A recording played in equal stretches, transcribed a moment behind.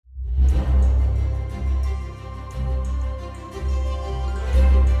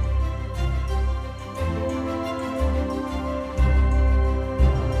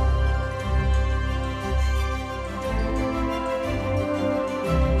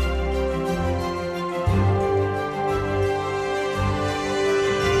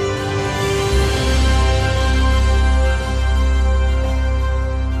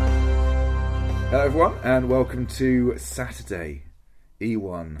everyone, and welcome to Saturday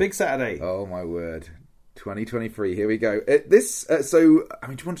E1. Big Saturday. Oh my word. 2023, here we go. Do you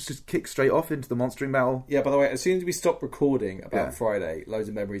want to just kick straight off into the monstering battle? Yeah, by the way, as soon as we stopped recording about Friday, loads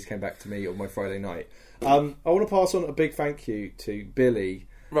of memories came back to me on my Friday night. I want to pass on a big thank you to Billy,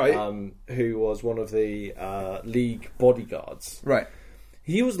 right? Who was one of the league bodyguards. Right.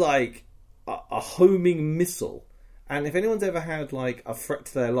 He was like a homing missile, and if anyone's ever had like a threat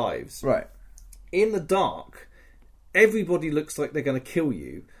to their lives, right, in the dark, everybody looks like they're going to kill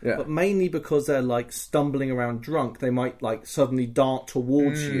you, but mainly because they're like stumbling around drunk, they might like suddenly dart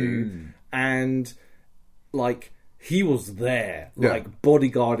towards you, and like he was there, like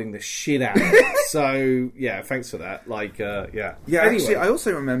bodyguarding the shit out of it. So yeah, thanks for that. Like, yeah. Anyway. Actually, I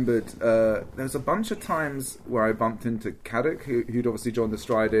also remembered there was a bunch of times where I bumped into Caddock, who'd obviously joined the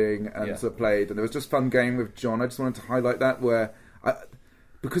striding and sort of played, and there was just fun game with John. I just wanted to highlight that where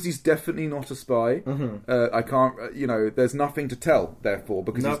because he's definitely not a spy, I can't, there's nothing to tell, therefore,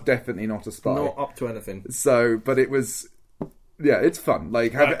 because he's definitely not a spy. Not up to anything. So, but it was, it's fun,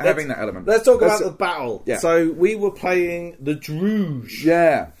 like, having that element. Let's talk about the battle. Yeah. So, we were playing the Druge.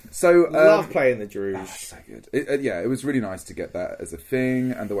 Yeah. So, love playing the Druge. So good. It was really nice to get that as a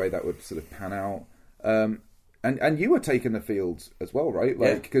thing, and the way that would sort of pan out. And you were taking the field as well, right?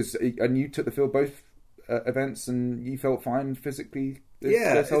 Like, and you took the field both events, and you felt fine physically.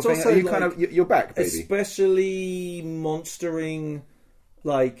 It's also you like, you're back, baby. Especially monstering,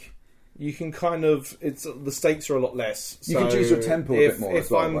 like you can kind of the stakes are a lot less. You can choose your tempo a bit more.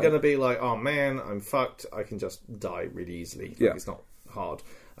 If I'm going to be like, oh man, I'm fucked, I can just die really easily. It's not hard.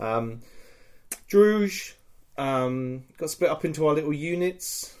 Druge got split up into our little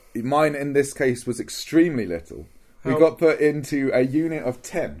units. Mine in this case was extremely little. We got put into a unit of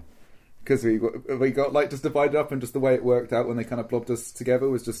 10. Because we got like just divided up, and just the way it worked out when they kind of blobbed us together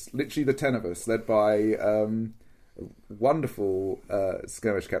was just literally the 10 of us, led by a wonderful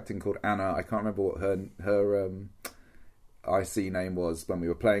skirmish captain called Anna. I can't remember what her IC name was when we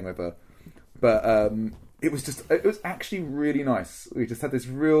were playing with her, but it was actually really nice. We just had this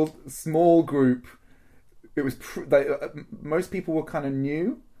real small group. It was most people were kind of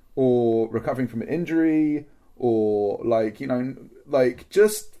new or recovering from an injury, or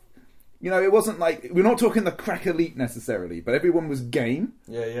it wasn't like, we're not talking the crack elite necessarily, but everyone was game.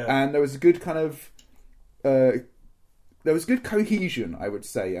 Yeah. And there was a good kind of, there was good cohesion, I would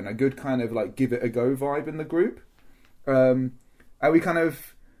say, and a good kind of like give it a go vibe in the group. And we kind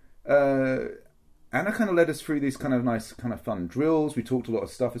of, Anna kind of led us through these kind of nice, kind of fun drills. We talked a lot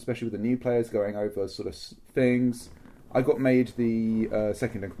of stuff, especially with the new players, going over sort of things. I got made the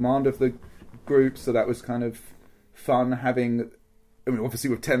second in command of the group, so that was kind of fun having. I mean, obviously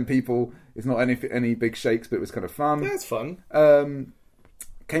with 10 people, it's not any big shakes, but it was kind of fun. That's fun.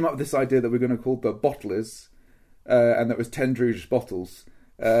 Came up with this idea that we're going to call the Bottlers, and that was 10 Druge bottles.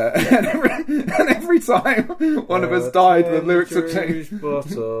 And every time one of us died, the lyrics would change.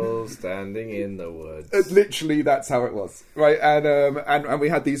 Bottles standing in the woods. Literally, that's how it was, right? And we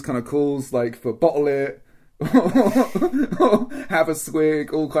had these kind of calls like for bottle it. Have a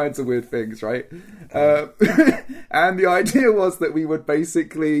swig, all kinds of weird things, right? And the idea was that we would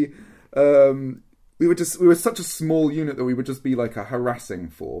basically we were such a small unit that we would just be like a harassing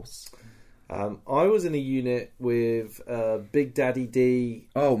force. I was in a unit with Big Daddy D.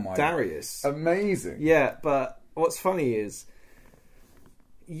 Oh my, Darius, amazing. Yeah, but what's funny is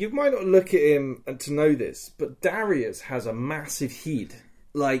you might not look at him to know this, but Darius has a massive head.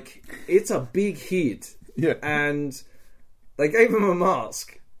 Like, it's a big head. Yeah. And they gave him a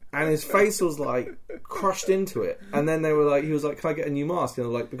mask, and his face was like crushed into it. And then he was like, can I get a new mask? And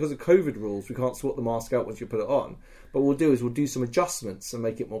they're like, because of COVID rules, we can't swap the mask out once you put it on. But what we'll do some adjustments and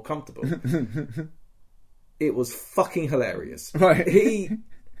make it more comfortable. It was fucking hilarious. Right.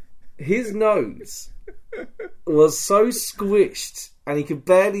 His nose was so squished, and he could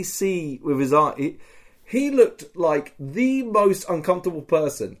barely see with his eye. He looked like the most uncomfortable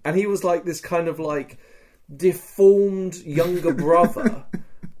person, and he was like this kind of like deformed younger brother,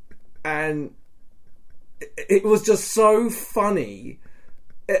 and it was just so funny.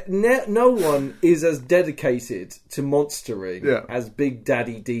 No one is as dedicated to monstering as Big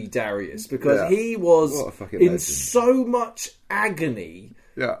Daddy D Darius, because he was in legend. So much agony.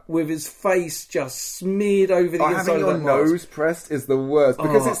 With his face just smeared over the inside of that having your nose pressed is the worst,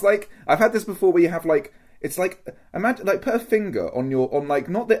 because it's like, I've had this before where you have like, it's like, imagine, like, put a finger on like,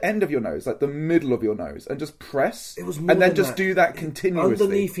 not the end of your nose, like the middle of your nose, and just press. It was more and then than just that. Do that continuously.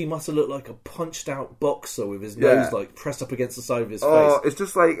 Underneath, he must have looked like a punched out boxer with his nose like pressed up against the side of his face. Oh, it's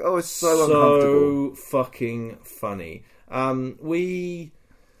just like, it's so uncomfortable. So fucking funny. We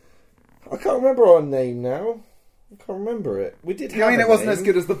I can't remember our name now. I can't remember it. We did have it wasn't as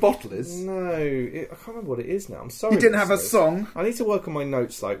good as the Bottlers. No, I can't remember what it is now. I'm sorry. You didn't have a song? I need to work on my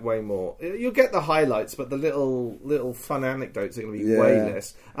notes way more. You'll get the highlights, but the little fun anecdotes are going to be way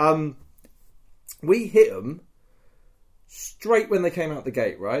less. We hit them straight when they came out the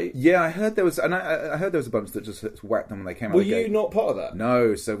gate, right? Yeah, I heard there was, and I heard there was a bunch that just whacked them when they came out the gate. Were you not part of that?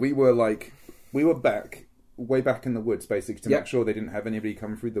 No, so we were way back in the woods, basically, to make sure they didn't have anybody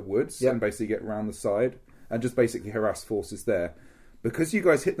come through the woods and basically get around the side and just basically harass forces there. Because you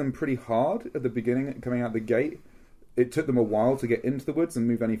guys hit them pretty hard at the beginning, coming out the gate, it took them a while to get into the woods and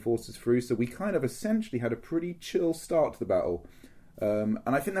move any forces through, so we kind of essentially had a pretty chill start to the battle. And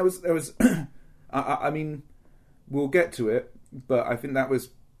I think there was I mean, we'll get to it, but I think that was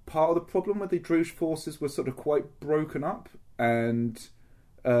part of the problem where the Druge forces were sort of quite broken up, and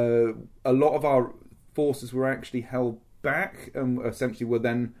a lot of our forces were actually held back, and essentially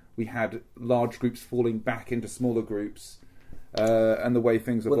we had large groups falling back into smaller groups, and the way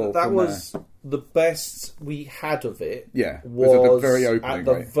things evolved. That was the best we had of it. Yeah, was at the very opening, at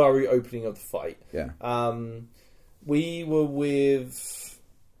the very opening of the fight. Yeah, we were with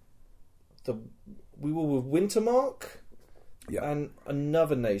Wintermark. Yeah, and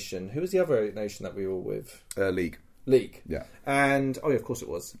another nation. Who was the other nation that we were with? League. Yeah, and of course it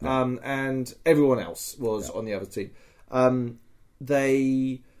was. Yeah. And everyone else was on the other team.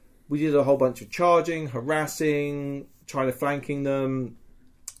 We did a whole bunch of charging, harassing, trying to flanking them.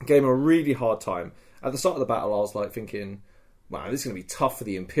 Gave them a really hard time. At the start of the battle, I was like thinking, "Wow, this is going to be tough for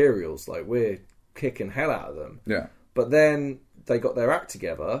the Imperials. Like we're kicking hell out of them." Yeah. But then they got their act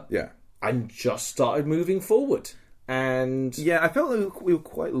together. Yeah. And just started moving forward. And yeah, I felt like we were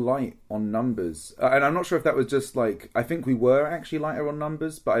quite light on numbers, and I'm not sure if that was just like, I think we were actually lighter on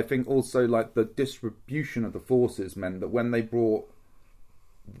numbers, but I think also like the distribution of the forces meant that when they brought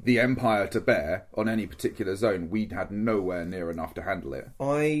the Empire to bear on any particular zone, we had nowhere near enough to handle it.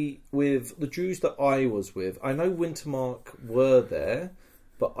 With the Jews that I was with, I know Wintermark were there,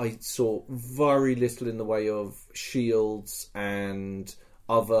 but I saw very little in the way of shields and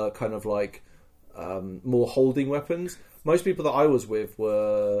other kind of like more holding weapons. Most people that I was with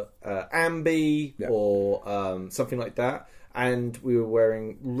were ambi or something like that, and we were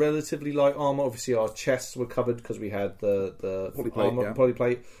wearing relatively light armor. Obviously, our chests were covered because we had the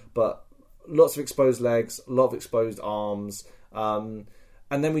polyplate, but lots of exposed legs, a lot of exposed arms, and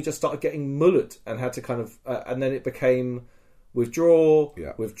then we just started getting mullet and had to kind of, and then it became withdraw,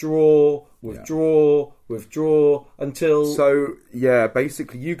 withdraw until... So, yeah,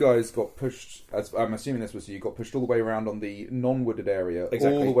 basically you guys got pushed, as I'm assuming this was you, got pushed all the way around on the non-wooded area,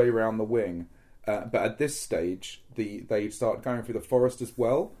 all the way around the wing. But at this stage, they started going through the forest as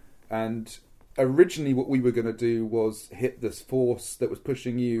well. And originally what we were going to do was hit this force that was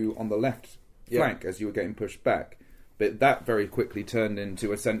pushing you on the left flank as you were getting pushed back. But that very quickly turned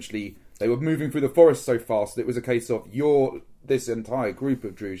into essentially... They were moving through the forest so fast that it was a case of this entire group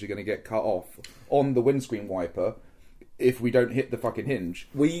of Druge are going to get cut off on the windscreen wiper if we don't hit the fucking hinge.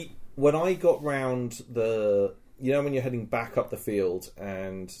 When I got round when you're heading back up the field,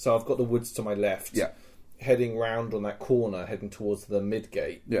 and so I've got the woods to my left, heading round on that corner, heading towards the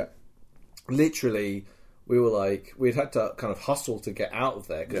midgate. Yeah, literally, we'd had to kind of hustle to get out of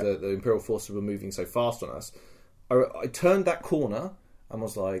there because the Imperial forces were moving so fast on us. I turned that corner and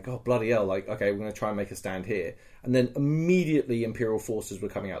was like, oh, bloody hell, like, okay, we're going to try and make a stand here. And then immediately Imperial forces were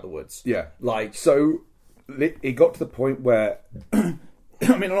coming out of the woods. Yeah. Like... So, it got to the point where... I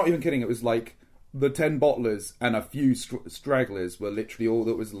mean, I'm not even kidding, it was like the 10 bottlers and a few stragglers were literally all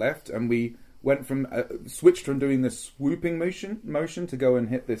that was left, and we went from... switched from doing this swooping motion to go and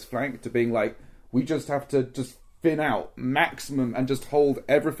hit this flank to being like, we just have to just thin out maximum and just hold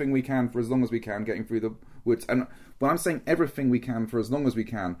everything we can for as long as we can getting through the woods. And when I'm saying everything we can for as long as we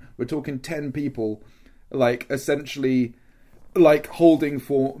can, we're talking 10 people, like, essentially, like, holding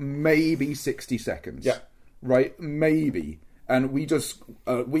for maybe 60 seconds. Yeah. Right? Maybe. And we just,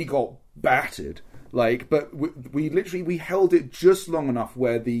 we got battered. Like, but we held it just long enough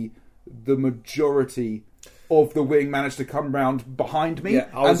where the majority of the wing managed to come round behind me,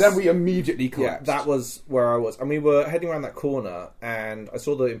 and then we immediately collapsed. Yeah, that was where I was. And we were heading around that corner, and I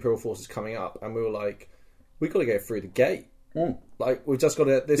saw the Imperial forces coming up, and we were like, we got to go through the gate. Like, we've just got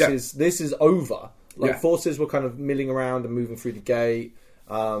to... This is over. Like, forces were kind of milling around and moving through the gate.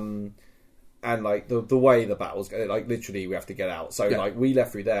 And, like, the way the battle's going, like, literally, we have to get out. So, like, we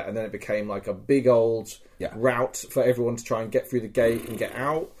left through there, and then it became, like, a big old route for everyone to try and get through the gate and get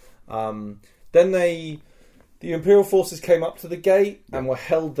out. Then the Imperial forces came up to the gate and were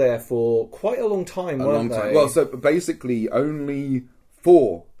held there for quite a long time, weren't they? Well, so basically only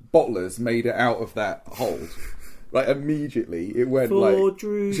 4 bottlers made it out of that hold. Like, immediately, it went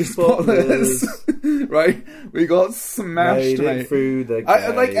just bottlers. Right? We got smashed, made it through the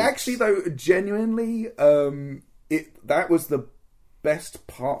gates. Like, actually, though, genuinely, that was the best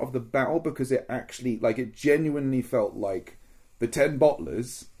part of the battle, because it actually, like, it genuinely felt like the 10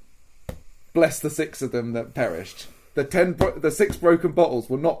 bottlers, bless the 6 of them that perished, the 6 broken bottles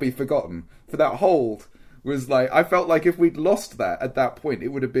will not be forgotten. For that hold was like, I felt like if we'd lost that at that point, it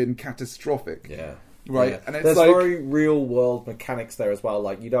would have been catastrophic. Yeah. Right? Yeah. And it's there's like, very real world mechanics there as well.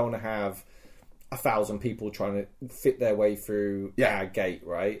 Like, you don't want to have 1,000 people trying to fit their way through our gate,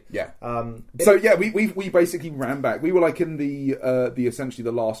 right? Yeah. We basically ran back. We were like in the essentially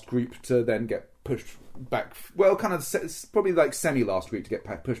the last group to then get pushed back. Well, kind of probably like semi-last group to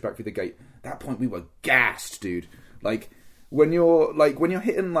get pushed back through the gate. At that point, we were gassed, dude. Like when you're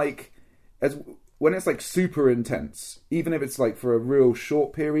hitting like when it's like super intense, even if it's like for a real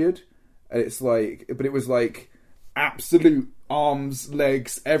short period, it's like, but it was like absolute arms,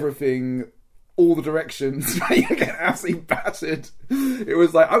 legs, everything. All the directions, you get absolutely battered. It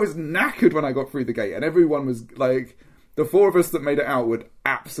was like I was knackered when I got through the gate, and everyone was like, the 4 of us that made it out were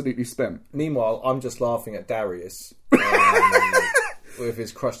absolutely spent. Meanwhile, I'm just laughing at Darius with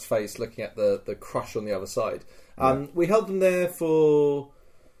his crushed face, looking at the crush on the other side. We held them there for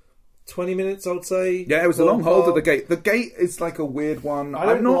 20 minutes, I would say. Yeah, it was a long hold at the gate. The gate is like a weird one. I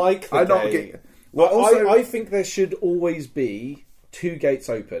don't like the gate. Well, also, I think there should always be 2 gates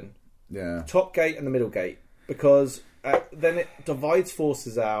open. Yeah. Top gate and the middle gate. Because then it divides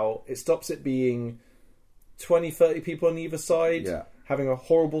forces out. It stops it being 20, 30 people on either side having a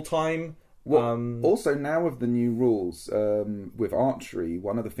horrible time. Well, also, now with the new rules, with archery,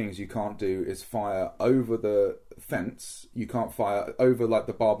 one of the things you can't do is fire over the fence. You can't fire over like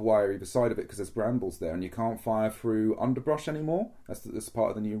the barbed wire either side of it because there's brambles there, and you can't fire through underbrush anymore. That's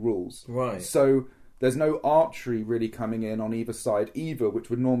part of the new rules. Right. So there's no archery really coming in on either side either,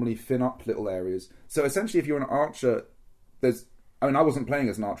 which would normally thin up little areas. So essentially, if you're an archer, I wasn't playing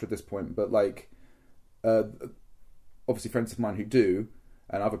as an archer at this point, but like, obviously friends of mine who do,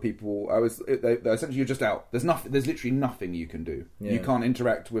 and other people, essentially you're just out. There's literally nothing you can do. Yeah. You can't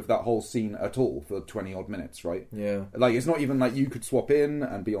interact with that whole scene at all for 20 odd minutes, right? Yeah. Like, it's not even like you could swap in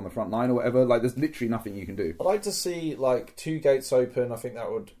and be on the front line or whatever. Like, there's literally nothing you can do. I'd like to see like 2 gates open. I think that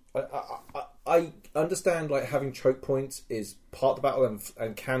would. I understand like having choke points is part of the battle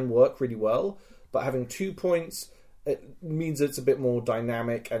and can work really well, but having 2 points, it means it's a bit more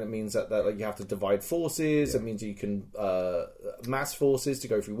dynamic, and it means that like, you have to divide forces. It means you can mass forces to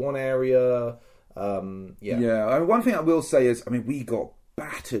go through one area. One thing I will say is, we got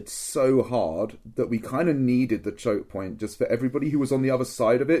battered so hard that we kind of needed the choke point just for everybody who was on the other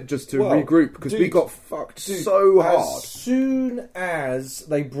side of it just to regroup, because we got fucked so hard. As soon as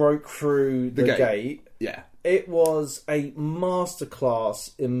they broke through the gate, it was a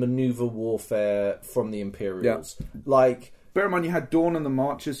masterclass in maneuver warfare from the Imperials. Like, bear in mind, you had Dawn and the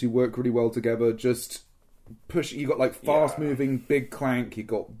Marchers who work really well together. Just push. You got like fast moving Big Clank. You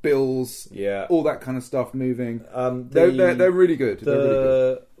got Bills. All that kind of stuff moving. They're really good. They're really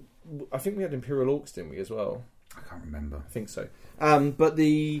good. I think we had Imperial Orcs, didn't we, as well? I can't remember. I think so. But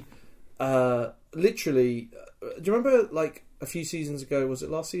the literally, do you remember like a few seasons ago? Was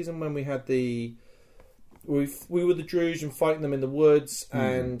it last season when we had the? We were the Druge and fighting them in the woods,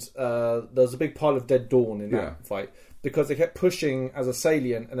 and there was a big pile of dead Dawn in that fight because they kept pushing as a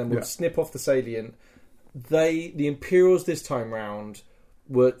salient and then would snip off the salient. The Imperials this time round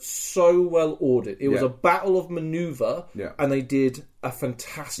were so well ordered. It was a battle of maneuver, and they did a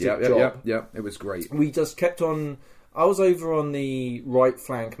fantastic job. Yeah, it was great. We just kept on. I was over on the right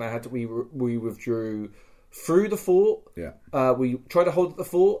flank, and we withdrew through the fort. We tried to hold at the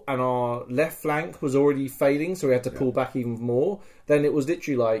fort, and our left flank was already failing, so we had to pull back even more. Then it was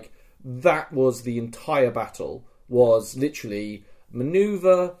literally like, that was the entire battle, was literally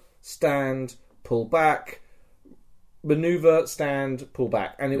maneuver, stand, pull back, maneuver, stand, pull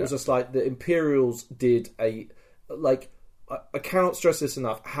back. And it was just like, the Imperials did I cannot stress this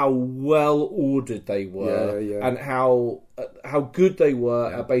enough, how well ordered they were, and how good they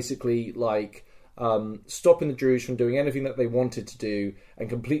were at basically like stopping the Druids from doing anything that they wanted to do, and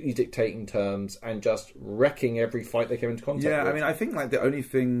completely dictating terms, and just wrecking every fight they came into contact with. I think like the only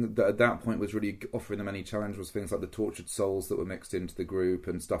thing that at that point was really offering them any challenge was things like the tortured souls that were mixed into the group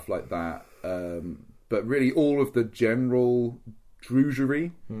and stuff like that. But really, all of the general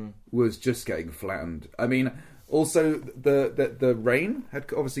Drugery was just getting flattened. Also, the rain had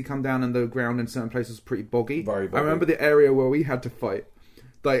obviously come down, and the ground in certain places was pretty boggy. Very boggy. I remember the area where we had to fight.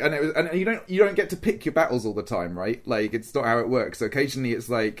 Like, and you don't get to pick your battles all the time, right? Like, it's not how it works. So occasionally it's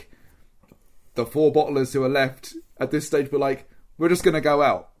like the 4 bottlers who are left at this stage were like, we're just going to go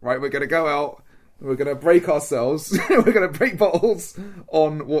out, right? We're going to go out. We're going to break ourselves. We're going to break bottles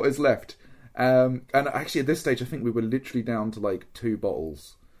on what is left. And actually at this stage, I think we were literally down to like 2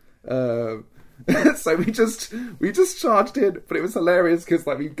 bottles. So we just charged in, but it was hilarious because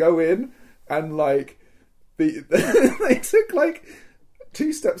like we go in and like they took like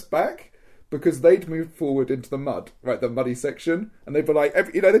 2 steps back because they'd moved forward into the mud, right, the muddy section, and they'd be like,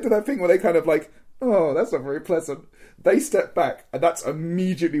 they did that thing where they kind of like, oh, that's not very pleasant. They stepped back, and that's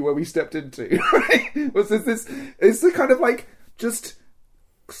immediately where we stepped into. Right? Was this? It's the kind of like just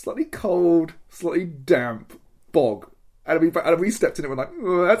slightly cold, slightly damp bog. And we stepped in it, we're like,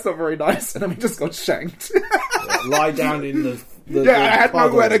 oh, that's not very nice. And then we just got shanked. Lie down in the I had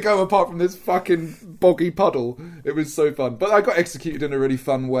nowhere to go apart from this fucking boggy puddle. It was so fun. But I got executed in a really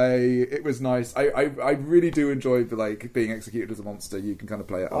fun way. It was nice. I really do enjoy like being executed as a monster. You can kind of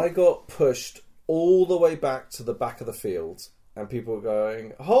play it up. I got pushed all the way back to the back of the field. And people were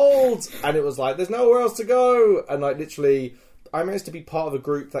going, hold! And it was like, there's nowhere else to go! And like literally, I managed to be part of a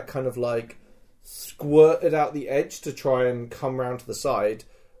group that kind of like squirted out the edge to try and come round to the side.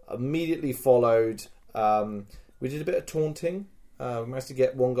 Immediately followed, we did a bit of taunting. We managed to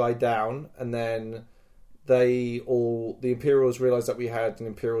get one guy down, and then the Imperials realised that we had an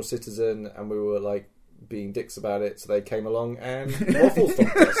Imperial citizen, and we were like being dicks about it, so they came along and waffle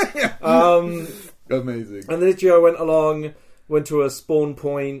stomped us. Yeah. Amazing. And then literally I went along, went to a spawn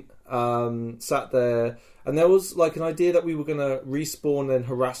point, sat there. And there was like an idea that we were going to respawn and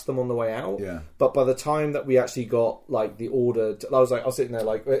harass them on the way out. Yeah. But by the time that we actually got like the order, I was sitting there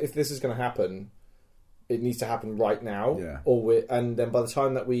like, if this is going to happen, it needs to happen right now. Yeah. And then by the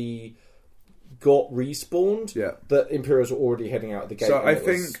time that we got respawned, yeah, the Imperials were already heading out of the gate. So I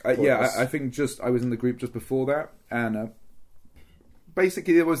think, I think I was in the group just before that, and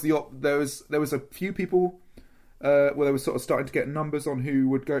basically there was a few people. Where they were sort of starting to get numbers on who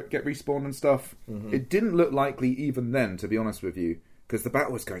would get respawned and stuff. Mm-hmm. It didn't look likely even then, to be honest with you, because the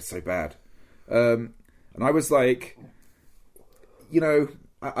battle was going so bad. And I was like, I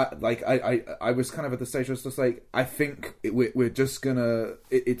was kind of at the stage where I was just like, I think we're just gonna,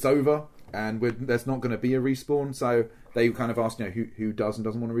 it's over, and there's not going to be a respawn. So they kind of asked, who does and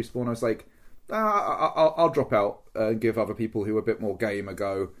doesn't want to respawn. I was like, I'll drop out and give other people who are a bit more game a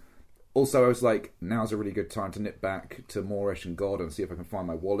go. Also, I was like, now's a really good time to nip back to Moorish and God and see if I can find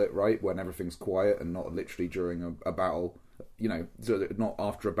my wallet, right? When everything's quiet and not literally during a battle, not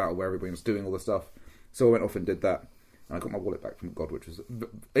after a battle where everybody's doing all the stuff. So I went off and did that. And I got my wallet back from God, which was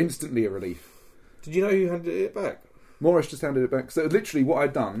instantly a relief. Did you know who handed it back? Moorish just handed it back. So literally what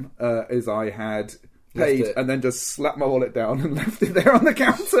I'd done is I had paid and then just slapped my wallet down and left it there on the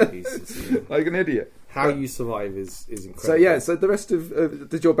counter. Jesus. Like an idiot. How you survive is incredible. So the rest of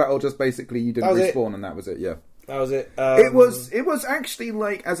did your battle just basically you didn't respawn and that was it? Yeah, that was it. It was actually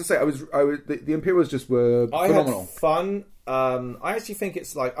like, as I say, the Imperials just were phenomenal. I had fun. I actually think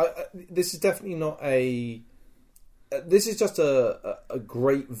it's like this is definitely not a. This is just a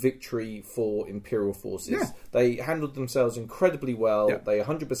great victory for Imperial forces. Yeah. They handled themselves incredibly well. Yeah. They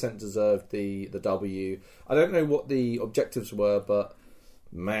 100% deserved the W. I don't know what the objectives were, but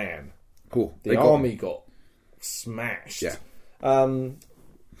man. Cool. The army got smashed. Yeah. And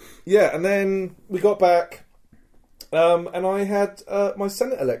then we got back, and I had my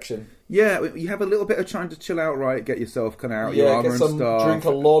Senate election. Yeah, you have a little bit of time to chill out, right? Get yourself kind of out your armor and stuff. Drink a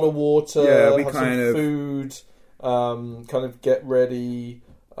lot of water. Yeah, we have kind some of food. Kind of get ready.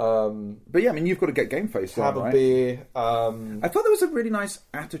 But yeah, I mean, you've got to get game face on, have right? a beer. I thought there was a really nice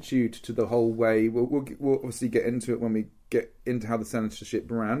attitude to the whole way. We'll obviously get into it when we get into how the senatorship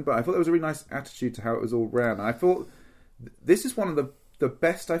ran, but I thought there was a really nice attitude to how it was all ran. I thought this is one of the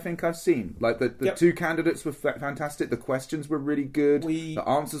best I think I've seen. Like the two candidates were fantastic. The questions were really good. The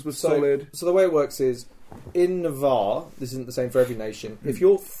answers were solid. So the way it works is in Navarre. This isn't the same for every nation. If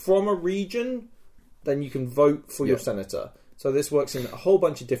you're from a region, then you can vote for your senator. So this works in a whole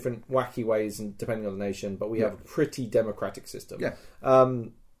bunch of different wacky ways, and depending on the nation. But we have a pretty democratic system. Yeah.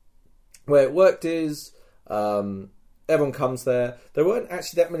 Where it worked is everyone comes there. There weren't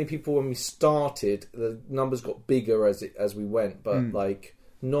actually that many people when we started. The numbers got bigger as we went, but like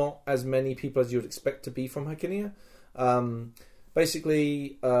not as many people as you would expect to be from Hakinia.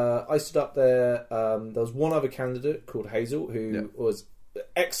 Basically, I stood up there. There was one other candidate called Hazel who was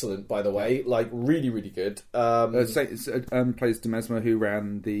excellent, by the way, like really, really good. Plays Demesma, who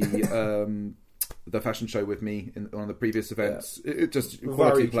ran the fashion show with me in one of the previous events. It just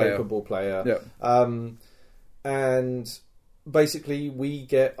very capable player. Yeah. And basically we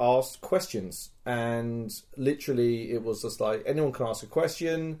get asked questions, and literally it was just like anyone can ask a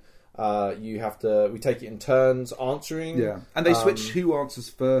question. We take it in turns answering. Yeah, and they switch who answers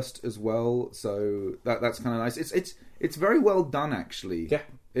first as well, so that's kind of nice. It's very well done, actually. Yeah.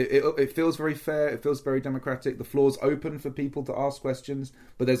 It feels very fair. It feels very democratic. The floor's open for people to ask questions,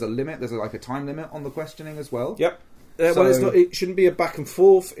 but there's a limit. There's like a time limit on the questioning as well. Yep. It shouldn't be a back and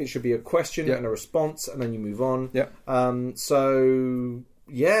forth. It should be a question and a response, and then you move on. Yep.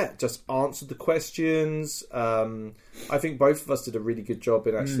 Just answer the questions. I think both of us did a really good job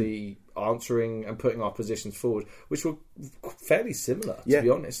in actually answering and putting our positions forward, which were fairly similar, to be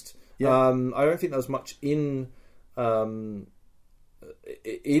honest. Yeah. I don't think there was much in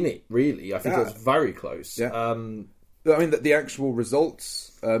it, really. I think it was very close. Yeah. I mean, the actual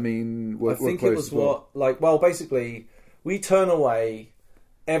results, were think close. It was basically, we turn away,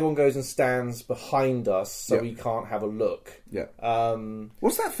 everyone goes and stands behind us so we can't have a look. Yeah.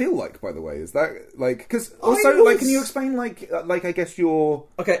 What's that feel like, by the way? Is that, because also, can you explain, I guess, your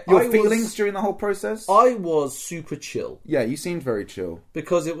feelings during the whole process? I was super chill. Yeah, you seemed very chill.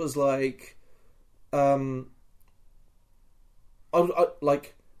 Because it was I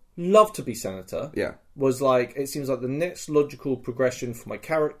love to be senator. Yeah. Was it seems like the next logical progression for my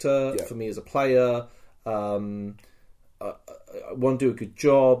character, for me as a player. I want to do a good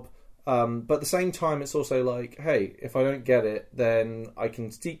job. But at the same time, it's also hey, if I don't get it, then I can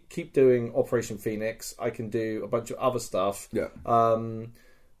keep doing Operation Phoenix. I can do a bunch of other stuff. Yeah.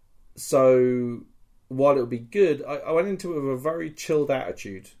 So while it would be good, I went into it with a very chilled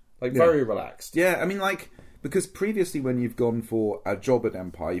attitude. Very relaxed. Yeah, I mean, because previously when you've gone for a job at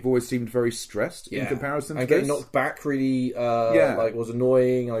Empire, you've always seemed very stressed in comparison to getting knocked back really was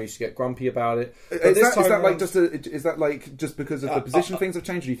annoying. I used to get grumpy about it. Is that just because of the position things have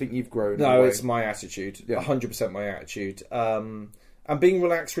changed, or do you think you've grown? No, it's my attitude. 100% my attitude. And being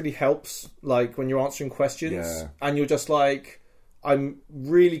relaxed really helps, when you're answering questions and you're just I'm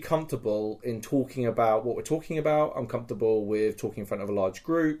really comfortable in talking about what we're talking about. I'm comfortable with talking in front of a large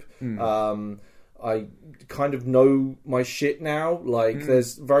group. I kind of know my shit now.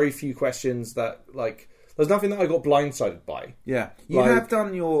 There's very few questions that, there's nothing that I got blindsided by. Yeah. You have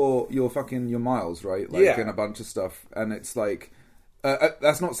done your miles, right? And a bunch of stuff. And it's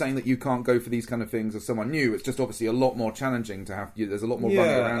that's not saying that you can't go for these kind of things as someone new. It's just obviously a lot more challenging to have. There's a lot more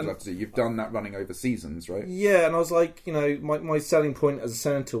running around you have to do. You've done that running over seasons, right? Yeah, and I was my selling point as a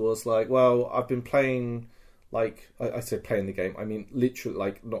senator was I've been playing. I say playing the game, I mean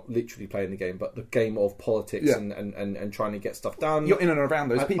literally, not literally playing the game, but the game of politics and trying to get stuff done. You're in and around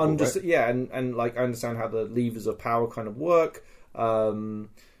those people, right? Yeah, and I understand how the levers of power kind of work. I won.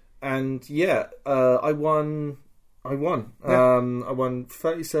 I won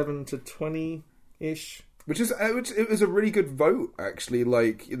 37-20-ish. Which it was a really good vote, actually.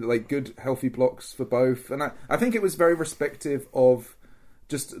 Good, healthy blocks for both, and I think it was very respective of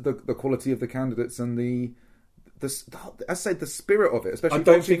just the quality of the candidates and the spirit of it, especially. I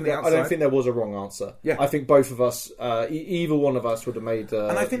don't think there was a wrong answer. Yeah, I think both of us, either one of us, would have made.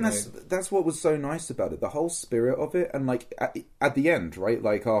 And I think that's what was so nice about it, the whole spirit of it, and at the end, right?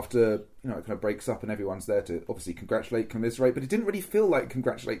 After it kind of breaks up and everyone's there to obviously congratulate, commiserate, but it didn't really feel like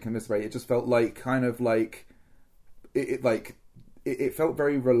congratulate, commiserate. It just felt it felt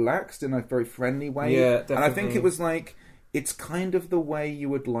very relaxed in a very friendly way. Yeah, definitely. And I think it was it's kind of the way you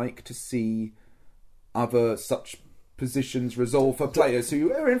would like to see other such positions resolve for players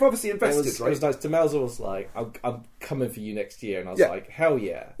who are obviously invested, right? It was nice. Demelza was I'm coming for you next year, and I was hell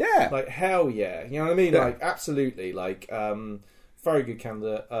yeah. Yeah. Hell yeah. You know what I mean? Yeah. Absolutely. Very good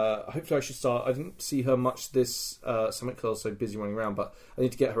candidate. Hopefully I should start. I didn't see her much this summit because I was so busy running around, but I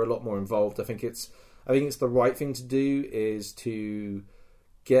need to get her a lot more involved. I think it's the right thing to do is to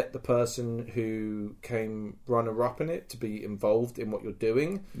get the person who came runner-up in it to be involved in what you're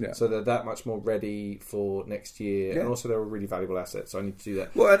doing, so they're that much more ready for next year, and also they're a really valuable asset, so I need to do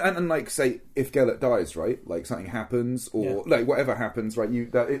that. Well, and say, if Gellert dies, right, something happens, or whatever happens, right,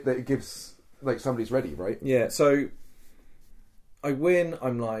 it gives, somebody's ready, right? Yeah, so I win,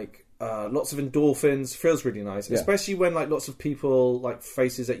 I'm lots of endorphins, feels really nice, especially when lots of people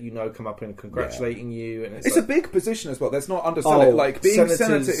faces that come up and congratulating you, and it's a big position as well. Let's not undersell it. Being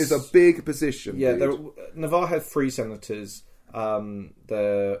senator is a big position. Yeah, Navarre had 3 senators.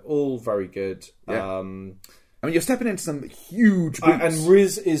 They're all very good. Yeah. You're stepping into some huge boots. And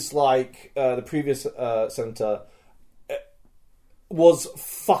Riz is the previous senator was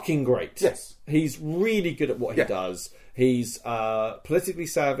fucking great. Yes, he's really good at what he does. He's politically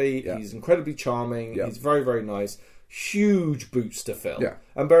savvy. Yeah. He's incredibly charming. Yeah. He's very, very nice. Huge boots to fill. Yeah.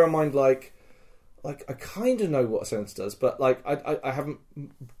 And bear in mind, like I kind of know what a senator does, but like I haven't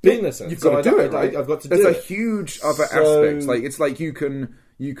been a senator. You've got to do it, right? I've got to There's do a it. huge other aspect. Like it's like you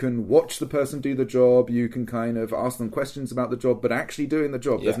can watch the person do the job. You can kind of ask them questions about the job, but actually doing the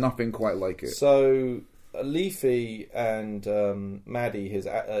job, there's nothing quite like it. So Leafy and Maddie, his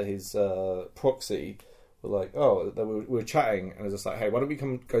proxy, were like, we were chatting, and I was just like, hey, why don't we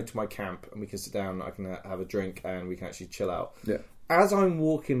go to my camp and we can sit down, I can have a drink, and we can actually chill out. Yeah. As I'm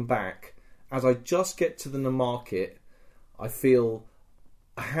walking back, as I just get to the market, I feel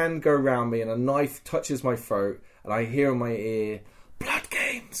a hand go around me and a knife touches my throat, and I hear in my ear, blood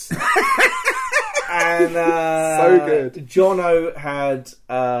games. And so good. Jono had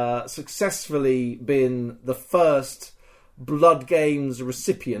successfully been the first Blood Games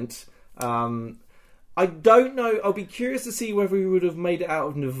recipient. I don't know. I'll be curious to see whether he would have made it out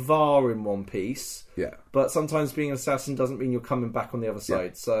of Navarre in One Piece. Yeah. But sometimes being an assassin doesn't mean you're coming back on the other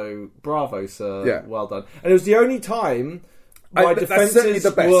side. Yeah. So bravo, sir. Yeah. Well done. And it was the only time my defenses that's certainly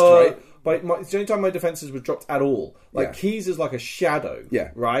the best, were... right? It's the only time my defences were dropped at all. Like, Keys is like a shadow.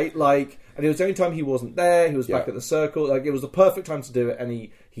 Yeah. Right? Like, and it was the only time he wasn't there. He was back at the circle. Like, it was the perfect time to do it, and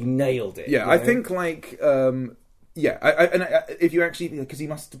he nailed it. Yeah, I think, like... if you actually... Because he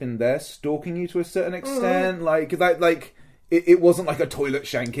must have been there stalking you to a certain extent. It wasn't like a toilet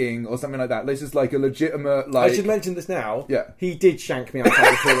shanking or something like that. This is like a legitimate... I should mention this now. Yeah. He did shank me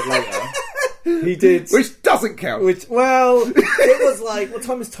outside the toilet later. He did. Which doesn't count. It was like, what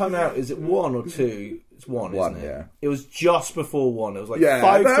time is time out? Is it 1 or 2? It's 1, isn't it? Yeah. It was just before 1. It was like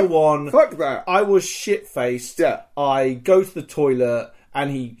 5 to 1. Fuck that. I was shit-faced. Yeah. I go to the toilet, and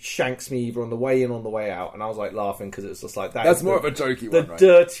he shanks me either on the way in or on the way out, and I was like laughing because it's just like that. That's more of a jokey one, right? The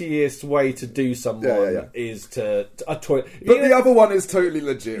dirtiest way to do someone is to a toilet. But the other one is totally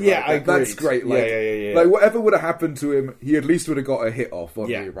legit. Right? Yeah, I agree. That's great. Like, yeah. Like whatever would have happened to him, he at least would have got a hit off on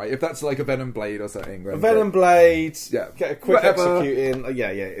you, right? If that's like a venom blade or something. A venom blade. Yeah. Get a quick executing.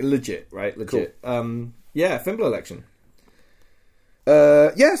 Legit, right? Legit. Cool. Fimble election.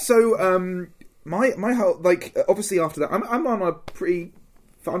 So my whole, like, obviously after that, I'm on a pretty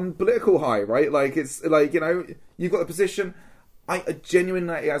fun political high, right? Like, it's like, you've got the position. I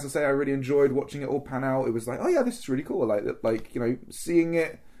genuinely, as I say, I really enjoyed watching it all pan out. It was like, oh yeah, this is really cool. Like seeing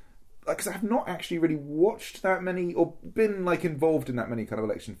it, because I have not actually really watched that many or been like involved in that many kind of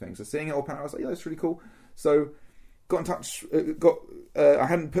election things. So seeing it all pan out, I was like, yeah, that's really cool. So got in touch. I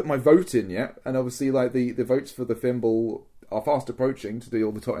hadn't put my vote in yet, and obviously, like the votes for the Fimble are fast approaching to do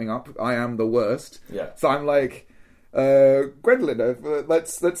all the totting up. I am the worst. Yeah. So I'm like, Gwendolyn,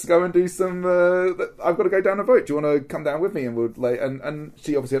 let's go and do some. I've got to go down and vote. Do you want to come down with me? And we'll like, and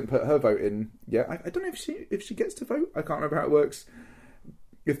she obviously hadn't put her vote in yet. I don't know if she gets to vote. I can't remember how it works.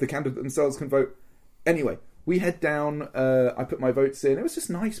 If the candidate themselves can vote. Anyway, we head down. I put my votes in. It was just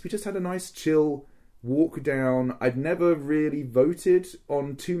nice. We just had a nice chill walk down. I'd never really voted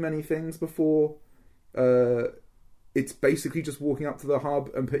on too many things before. It's basically just walking up to the hub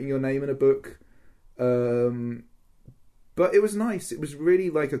and putting your name in a book. But it was nice. It was really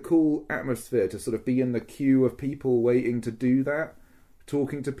like a cool atmosphere to sort of be in the queue of people waiting to do that.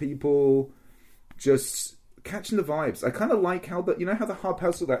 Talking to people. Just catching the vibes. I kind of like how how the hub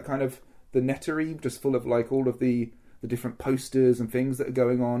has all that kind of the nettery, just full of like all of the different posters and things that are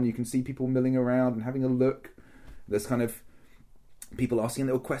going on. You can see people milling around and having a look. There's kind of people asking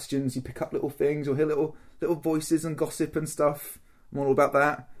little questions. You pick up little things. You'll hear little voices and gossip and stuff. I'm all about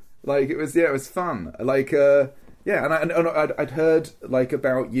that. Like it was fun. Like and I'd heard like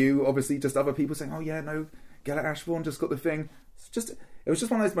about you. Obviously, just other people saying, "Oh yeah, no, Gellert Ashbourne just got the thing." It was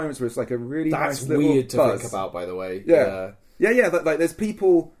just one of those moments where it's like a really nice little weird to buzz. think about, by the way. Yeah. Like there's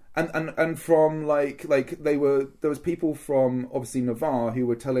people. And from there was people from obviously Navarre who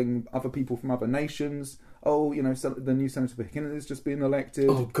were telling other people from other nations, oh, so the new senator for Hickman is just being elected.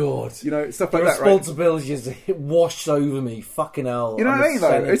 Oh God, stuff like the that. Right? Responsibility just washed over me. Fucking hell. You know what I mean?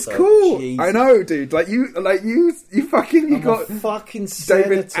 Though it's cool. Jesus. I know, dude. You got a fucking senator.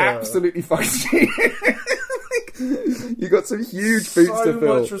 David absolutely fucking. You got some huge boots to fill.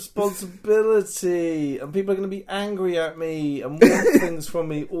 So much responsibility, and people are going to be angry at me and want things from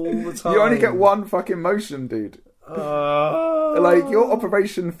me all the time. You only get one fucking motion, dude. Like your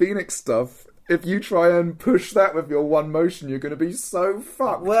Operation Phoenix stuff. If you try and push that with your one motion, you're going to be so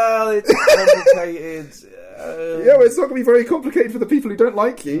fucked. Well, it's complicated. It's not going to be very complicated for the people who don't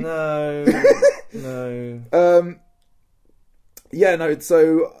like you. No.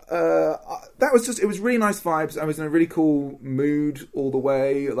 So that was it was really nice vibes. I was in a really cool mood all the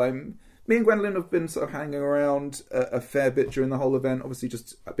way. Like, me and Gwendolyn have been sort of hanging around a fair bit during the whole event. Obviously,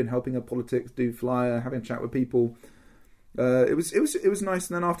 I've been helping her politics, do flyer, having a chat with people. It was nice,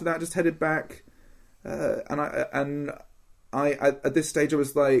 and then after that, just headed back. and I at this stage I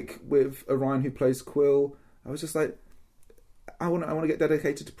was like with Orion, who plays Quill. I was just like, I want to get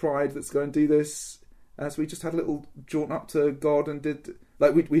dedicated to Pride. Let's go and do this. So we just had a little jaunt up to God and did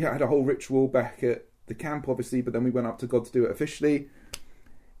like we had a whole ritual back at the camp, obviously, but then we went up to God to do it officially.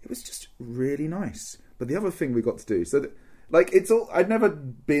 It was just really nice. But the other thing we got to do, so that, like, it's all, I'd never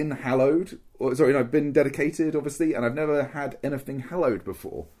been hallowed, I've been dedicated, obviously, and I've never had anything hallowed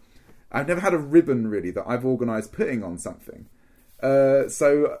before. I've never had a ribbon, really, that I've organised putting on something.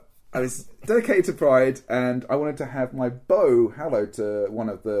 So I was dedicated to Pride, and I wanted to have my bow hallowed to one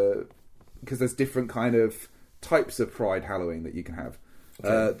of the... Because there's different kind of types of Pride hallowing that you can have.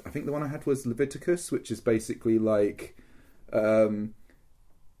 Okay. I think the one I had was Leviticus, which is basically like...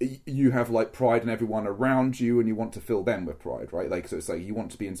 you have like pride in everyone around you and you want to fill them with pride, right? Like, so it's like you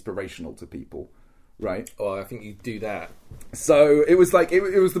want to be inspirational to people, right? Oh, I think you do that. So it was like it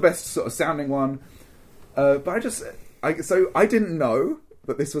was the best sort of sounding one, but I didn't know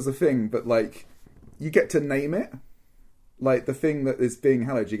that this was a thing, but like you get to name it, like the thing that is being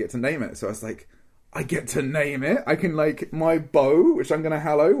hallowed, you get to name it. So I was like, I get to name it. I can, like, my bow, which I'm going to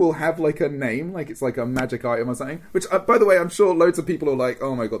hallow, will have, like, a name. Like, it's like a magic item or something. Which, by the way, I'm sure loads of people are like,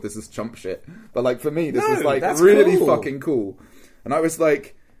 oh my god, this is chump shit. But, like, for me, this was, like, really fucking cool. And I was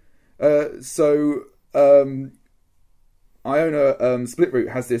like, Iona Splitroot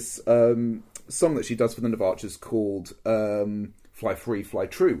has this song that she does for the Navarchers called Fly Free, Fly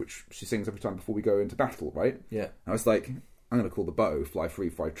True, which she sings every time before we go into battle, right? Yeah. And I was like, I'm going to call the bow Fly Free,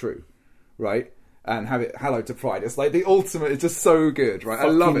 Fly True, right? And have it hallowed to Pride. It's like the ultimate. It's just so good, right? Fucking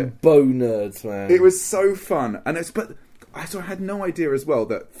I love it. Bow nerds, man. It was so fun, and I had no idea as well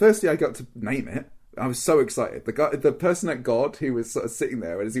that firstly I got to name it. I was so excited. The person at God who was sort of sitting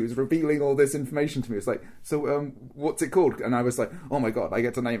there and as he was revealing all this information to me was like, "So, what's it called?" And I was like, "Oh my god, I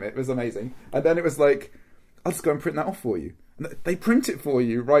get to name it." It was amazing. And then it was like, "I'll just go and print that off for you." And they print it for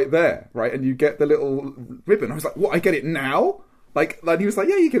you right there, right? And you get the little ribbon. I was like, "What? I get it now?" Like he was like,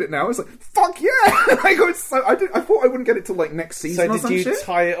 "Yeah, you get it now." I was like, "Fuck yeah!" Like, I thought I wouldn't get it till like next season. So did you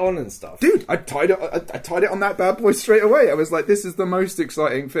tie it on and stuff? Dude, I tied it on that bad boy straight away. I was like, "This is the most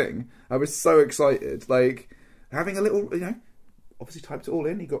exciting thing." I was so excited, like having a little, obviously typed it all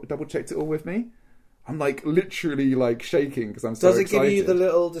in. He got double checked it all with me. I'm like literally like shaking because I'm so excited. Does it give you the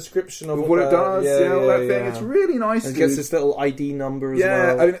little description of what it does? All that thing. It's really nice. And it gets this little ID number as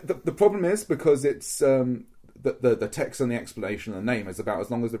well. Yeah, I mean, the problem is because it's. The text and the explanation and the name is about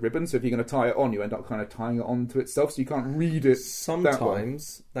as long as the ribbon. So if you're going to tie it on, you end up kind of tying it onto itself, so you can't read it.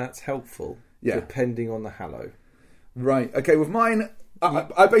 Sometimes that's helpful, depending on the hallow. Right. Okay. With mine,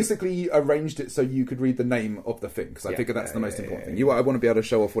 I basically arranged it so you could read the name of the thing because I figured that's the most important thing. I want to be able to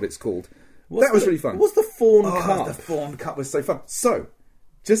show off what it's called. That was really fun. What's the fawn cup? The fawn cup was so fun. So,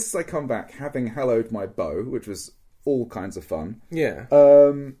 just as I come back, having hallowed my bow, which was all kinds of fun. Yeah.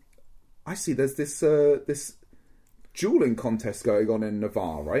 I see. There's this dueling contest going on in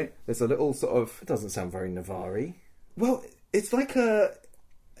Navarre, right? There's a little sort of... It doesn't sound very Navarre-y. Well, it's like a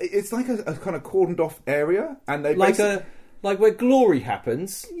kind of cordoned off area, and they like where glory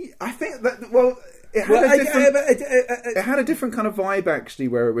happens. I think that it had a different kind of vibe actually,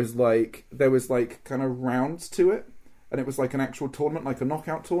 where it was like there was like kind of rounds to it, and it was like an actual tournament, like a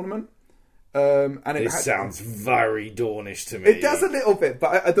knockout tournament. And it sounds very Dornish to me. It does a little bit,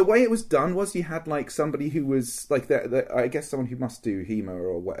 but the way it was done was you had like somebody who was like I guess someone who must do HEMA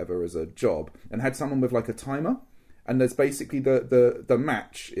or whatever as a job, and had someone with like a timer, and there's basically the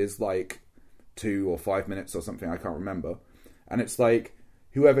match is like 2 or 5 minutes or something, I can't remember, and it's like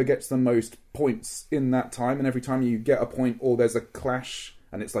whoever gets the most points in that time, and every time you get a point or there's a clash,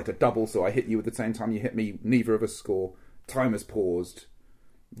 and it's like a double, so I hit you at the same time you hit me, neither of us score, timer's paused.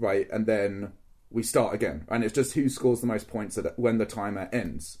 Right, and then we start again, and it's just who scores the most points when the timer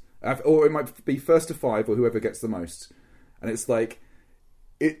ends, or it might be first to 5, or whoever gets the most. And it's like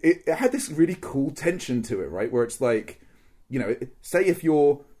it had this really cool tension to it, right? Where it's like, say if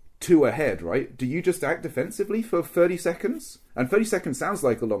you're 2 ahead, right? Do you just act defensively for 30 seconds? And 30 seconds sounds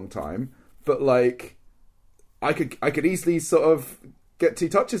like a long time, but like I could easily sort of get 2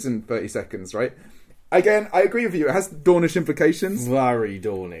 touches in 30 seconds, right? Again, I agree with you. It has Dornish implications. Very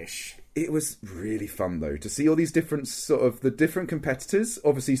Dornish. It was really fun, though, to see all these different the different competitors.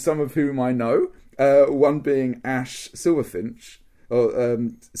 Obviously, some of whom I know. One being Ash Silverfletch,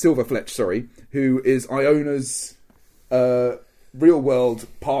 who is Iona's real world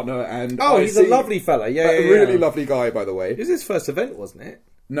partner, and he's a lovely fella. Really lovely guy, by the way. It was his first event, wasn't it?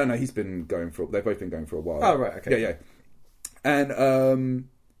 No, he's been going for. They've both been going for a while. Oh right, okay. Yeah. And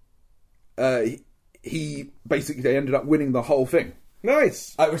he basically they ended up winning the whole thing.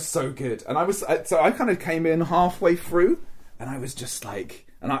 Nice. It was so good. And I kind of came in halfway through, and I was just like,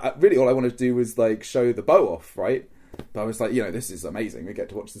 and I really all I wanted to do was like show the bow off, right? But I was like, this is amazing. We get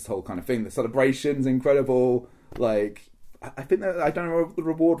to watch this whole kind of thing. The celebration's incredible. Like, I think that, I don't know what the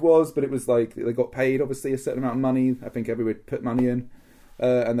reward was, but it was like they got paid obviously a certain amount of money. I think everybody put money in,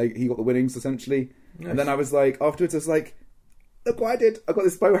 and he got the winnings essentially. Nice. And then I was like, afterwards, I was like, look what I did. I got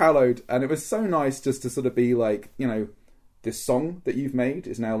this bow hallowed, and it was so nice just to sort of be like, this song that you've made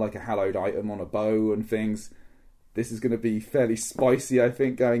is now like a hallowed item on a bow and things. This is going to be fairly spicy, I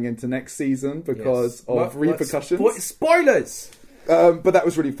think, going into next season because of repercussions. Spoilers! But that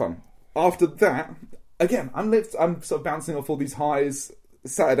was really fun. After that, again, I'm sort of bouncing off all these highs.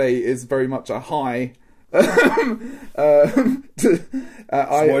 Saturday is very much a high.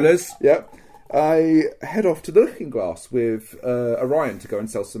 Spoilers? Yep. I head off to the Looking Glass with Orion to go and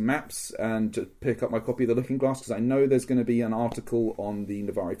sell some maps and to pick up my copy of the Looking Glass because I know there's going to be an article on the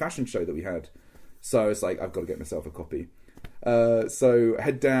Navari fashion show that we had. So it's like, I've got to get myself a copy. So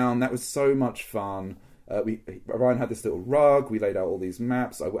head down. That was so much fun. Orion had this little rug. We laid out all these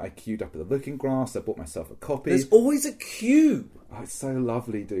maps. I queued up at the Looking Glass. I bought myself a copy. There's always a queue. Oh, it's so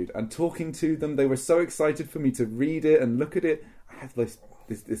lovely, dude. And talking to them, they were so excited for me to read it and look at it. I have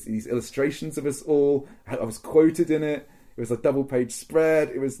these illustrations of us all. I was quoted in it. It was a double-page spread.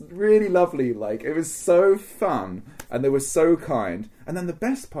 It was really lovely. Like, it was so fun. And they were so kind. And then the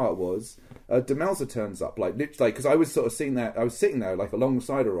best part was, Demelza turns up. Like, literally, because I was sort of sitting there, like,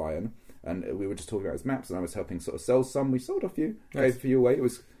 alongside Orion. And we were just talking about his maps, and I was helping sort of sell some. We sold a few, gave a few away. It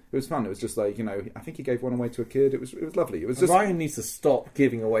was fun. It was just like, I think he gave one away to a kid. It was lovely. It was just, Ryan needs to stop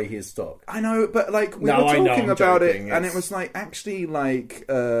giving away his stock. I know, but like we were talking about it, and it was like actually like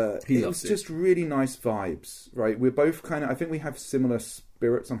it was just really nice vibes, right? We're both kind of, I think we have similar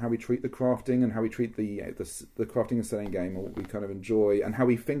spirits on how we treat the crafting and how we treat the crafting and selling game, or what we kind of enjoy, and how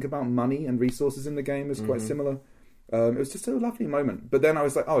we think about money and resources in the game is quite similar. It was just a lovely moment. But then I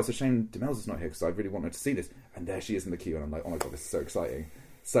was like, oh, it's a shame Demelza's not here because I really wanted to see this. And there she is in the queue, and I'm like, oh my god, this is so exciting.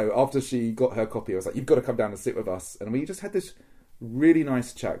 So after she got her copy, I was like, you've got to come down and sit with us. And we just had this really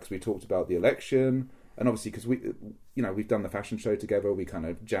nice chat because we talked about the election. And obviously, because we've done the fashion show together, we kind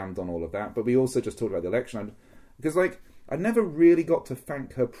of jammed on all of that. But we also just talked about the election. Because, like, I never really got to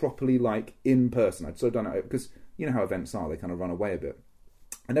thank her properly, like, in person. I'd sort of done it because you know how events are, they kind of run away a bit.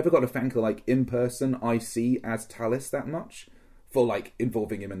 I never got to thank her, like, in person, IC, as Talis that much for, like,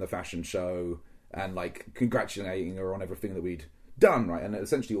 involving him in the fashion show and, like, congratulating her on everything that we'd done, right? And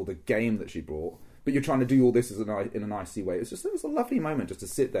essentially all the game that she brought. But you're trying to do all this in an IC way. It was a lovely moment just to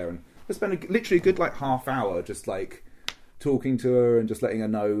sit there and spend literally a good, like, half hour just, like, talking to her and just letting her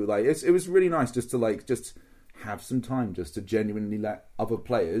know, like, it was really nice just to, like, just have some time just to genuinely let other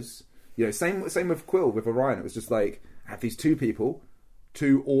players, same with Quill, with Orion. It was just, like, have these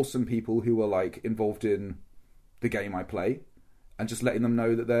two awesome people who are like involved in the game I play, and just letting them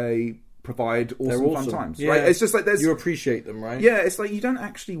know that they provide awesome fun times. Yeah. Right? It's just like you appreciate them, right? Yeah, it's like you don't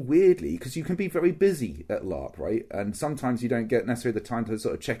actually weirdly, because you can be very busy at LARP, right? And sometimes you don't get necessarily the time to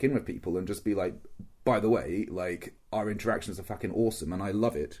sort of check in with people and just be like, by the way, like our interactions are fucking awesome and I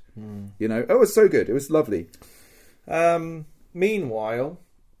love it. It was so good. It was lovely. Meanwhile,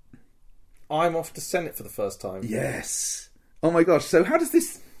 I'm off to Senate for the first time. Yes. Oh my gosh! So how does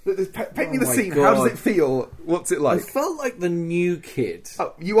this? Paint me the scene. God. How does it feel? What's it like? I felt like the new kid.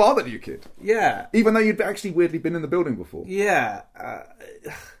 Oh, you are the new kid. Yeah. Even though you'd actually weirdly been in the building before. Yeah.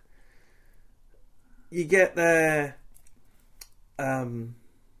 You get there. There's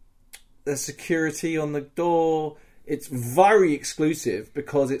security on the door. It's very exclusive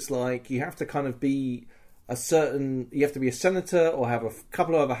because it's like you have to kind of be you have to be a senator or have a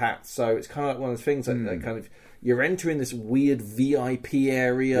couple of other hats. So it's kind of like one of those things that kind of. You're entering this weird VIP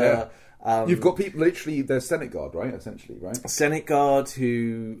area. Yeah. You've got people, literally, they're Senate Guard, right? Essentially, right? Senate Guard,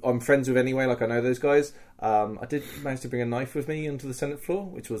 who I'm friends with anyway, like I know those guys. I did manage to bring a knife with me onto the Senate floor,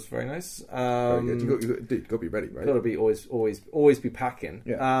 which was very nice. Very good. You've got to be ready, right? Got to be always be packing.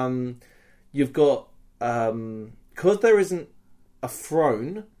 Yeah. You've got, because there isn't a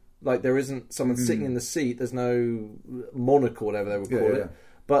throne, like there isn't someone sitting in the seat, there's no monarch or whatever they would call it.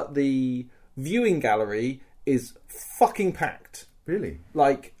 But the viewing gallery is fucking packed. Really?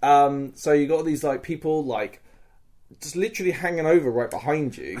 Like, so you got these like people like just literally hanging over right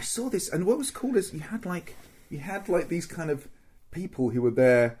behind you. I saw this, and what was cool is you had like these kind of people who were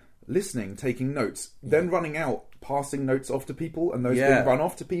there listening, taking notes, then running out, passing notes off to people, and those being run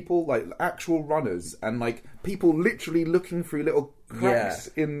off to people, like actual runners, and like people literally looking through little cracks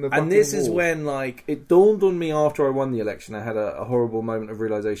in the fucking And this wall. is when like it dawned on me after I won the election. I had a horrible moment of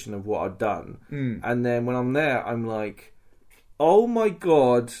realization of what I'd done, and then when I'm there, I'm like, oh my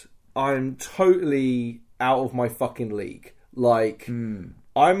god, I'm totally out of my fucking league. Like, I'm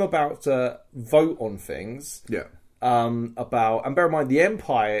about to vote on things. Yeah. And bear in mind, the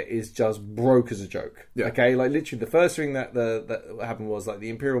Empire is just broke as a joke. Yeah. Okay, like literally, the first thing that happened was like the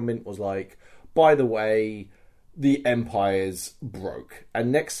Imperial Mint was like, by the way, the Empire's broke,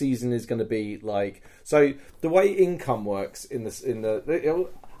 and next season is going to be like, so the way income works I'm going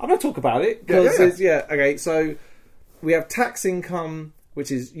to talk about it because okay, so we have tax income, which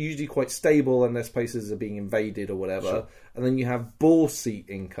is usually quite stable unless places are being invaded or whatever, sure. And then you have ball seat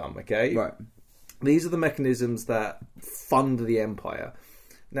income. Okay, right. These are the mechanisms that fund the Empire.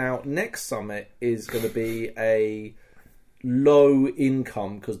 Now, next summit is going to be a low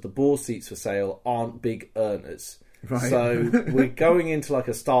income because the ball seats for sale aren't big earners. Right. So we're going into like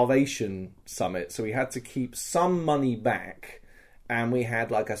a starvation summit. So we had to keep some money back, and we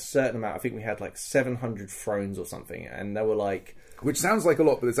had like a certain amount. I think we had like 700 thrones or something, and they were like, which sounds like a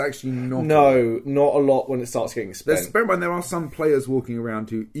lot, but it's actually not. No, not a lot when it starts getting spent. Bear in mind, there are some players walking around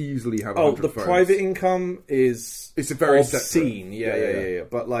who easily have 100 the thrones. Private income is it's a very obscene. Yeah.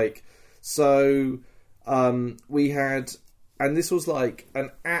 But like, so we had. And this was like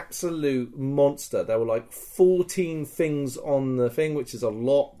an absolute monster. There were like 14 things on the thing, which is a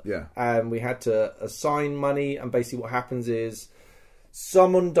lot. Yeah. And we had to assign money. And basically what happens is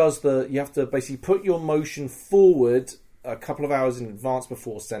someone does you have to basically put your motion forward a couple of hours in advance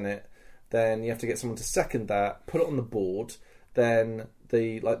before Senate. Then you have to get someone to second that, put it on the board. Then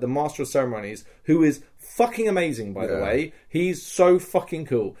the Master of Ceremonies, who is fucking amazing, by the way. He's so fucking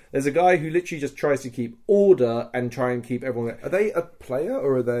cool. There's a guy who literally just tries to keep order and try and keep everyone... Are they a player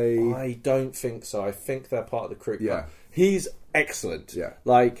or are they... I don't think so. I think they're part of the crew. Yeah. He's excellent. Yeah.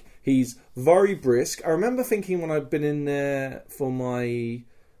 Like, he's very brisk. I remember thinking when I'd been in there for my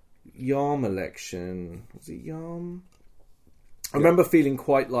Yarm election... Was it Yarm? I remember feeling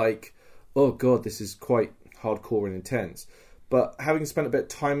quite like, oh god, this is quite hardcore and intense. But having spent a bit of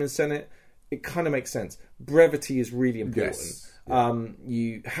time in Senate, it kind of makes sense. Brevity is really important. Yes.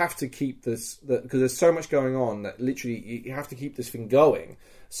 You have to keep this... Because there's so much going on that literally you have to keep this thing going.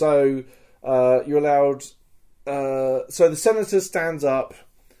 So you're allowed... so the senator stands up.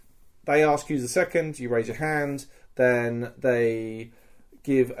 They ask who's the second. You raise your hand. Then they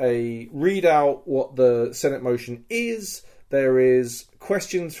read out what the Senate motion is. There is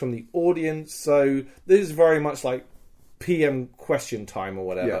questions from the audience. So this is very much like PM question time or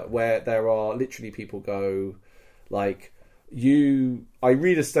whatever, where there are literally people go like, I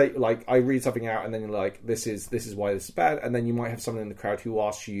read something out, and then you're like, this is why this is bad, and then you might have someone in the crowd who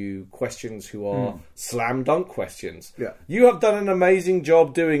asks you questions who are slam dunk questions. Yeah, you have done an amazing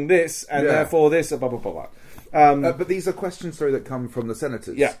job doing this, and therefore this, blah blah blah blah. But these are questions, that come from the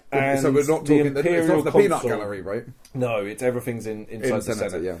senators. Yeah, so we're not talking it's not the peanut gallery, right? No, it's everything's inside the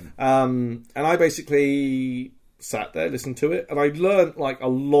Senate. Yeah. And I basically sat there, listened to it, and I learned like a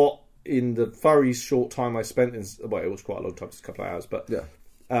lot in the very short time I spent in. Well, it was quite a long time, just a couple of hours. But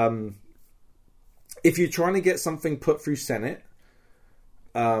if you're trying to get something put through Senate,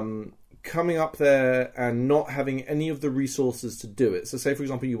 coming up there and not having any of the resources to do it. So, say for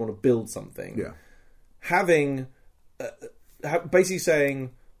example, you want to build something. Yeah. Having basically saying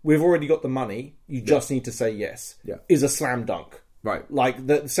we've already got the money, you just need to say yes. Yeah. Is a slam dunk. Right. Like,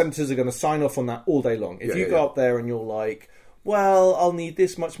 the senators are going to sign off on that all day long. If you go up there and you're like, well, I'll need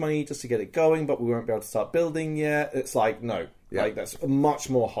this much money just to get it going, but we won't be able to start building yet. It's like, no. Yeah. Like, that's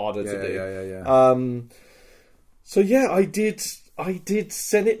much more harder to do. Yeah. So, I did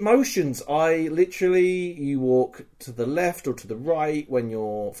Senate motions. You walk to the left or to the right when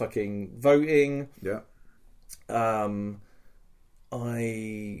you're fucking voting. Yeah.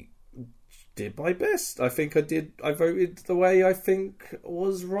 I did my best. I think I voted the way I think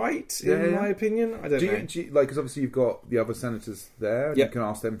was right, in my opinion. I don't know. Because obviously you've got the other senators there. You can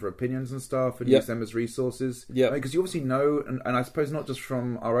ask them for opinions and stuff and use them as resources. Yeah. Because you obviously know, and I suppose not just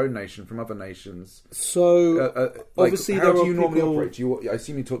from our own nation, from other nations. So, obviously how do you normally operate? I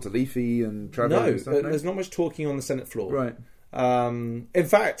assume you talk to Leafy and Trevor and stuff, no? There's not much talking on the Senate floor. Right. In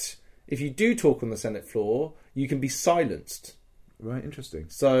fact, if you do talk on the Senate floor, you can be silenced. Right, interesting.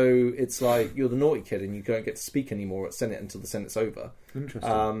 So it's like you're the naughty kid and you don't get to speak anymore at Senate until the Senate's over.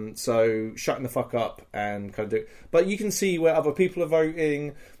 Interesting. So shutting the fuck up and kind of do. But you can see where other people are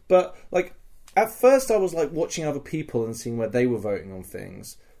voting. But like at first, I was like watching other people and seeing where they were voting on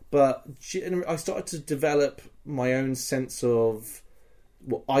things. But I started to develop my own sense of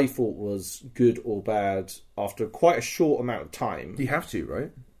what I thought was good or bad after quite a short amount of time. You have to,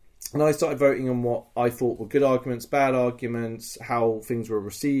 right? And I started voting on what I thought were good arguments, bad arguments, how things were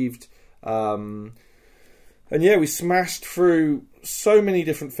received. And And yeah, we smashed through so many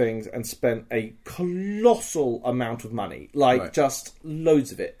different things and spent a colossal amount of money. Like, just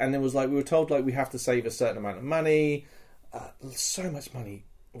loads of it. And it was like, we were told, like, we have to save a certain amount of money. So much money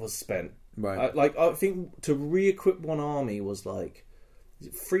was spent. Right. Like, I think to re-equip one army was like, is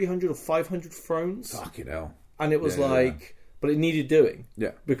it 300 or 500 thrones? Fucking hell. And it was but it needed doing.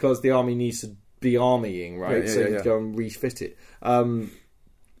 Yeah. Because the army needs to be armying, right? So you go and refit it.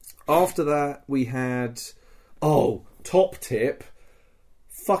 After that, we had... Oh, top tip.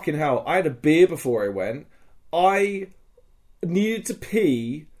 Fucking hell. I had a beer before I went. I needed to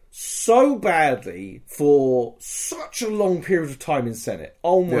pee so badly for such a long period of time in Senate.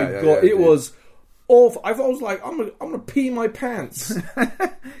 Oh my God. It was awful. I was like, I'm gonna pee my pants.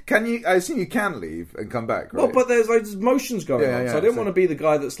 Can you? I assume you can leave and come back, right? Well, but there's motions going on. So I didn't want to be the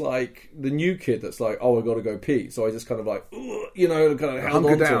guy that's like, the new kid that's like, oh, I gotta go pee. So I just kind of like, you know, kind of held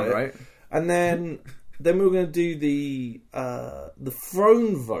on to it. Right? And then we were going to do the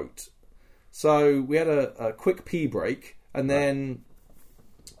throne vote. So we had a quick pee break, and then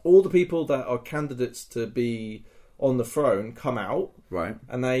all the people that are candidates to be on the throne come out, right?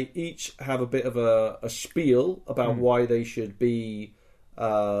 And they each have a bit of a spiel about why they should be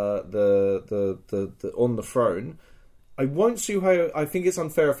on the throne. I won't see who. I think it's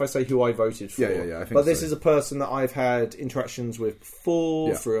unfair if I say who I voted for. Yeah. I think but this is a person that I've had interactions with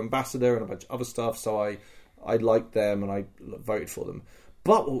before through Ambassador and a bunch of other stuff. So I liked them and I voted for them.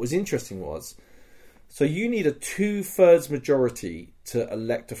 But what was interesting was, so you need a 2/3 majority to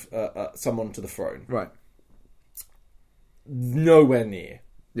elect someone to the throne. Right. Nowhere near.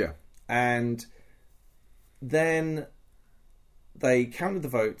 Yeah. And then they counted the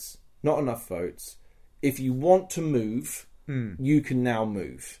votes. Not enough votes. If you want to move, you can now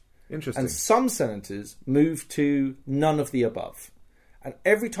move. Interesting. And some senators move to none of the above. And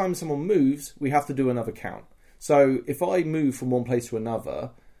every time someone moves, we have to do another count. So if I move from one place to another,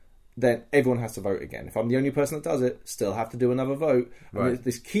 then everyone has to vote again. If I'm the only person that does it, still have to do another vote. Right. And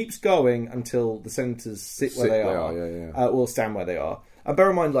this keeps going until the senators sit where they are. Or stand where they are. And bear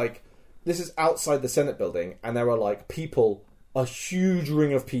in mind, like, this is outside the Senate building, and there are, like, people... a huge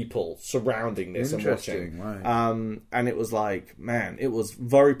ring of people surrounding this and watching. Right. And it was like, man, it was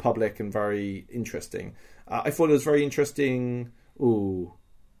very public and very interesting. I thought it was very interesting. Ooh,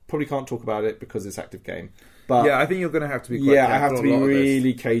 probably can't talk about it because it's active game. But yeah, I think you're going to have to be quite careful. I have to be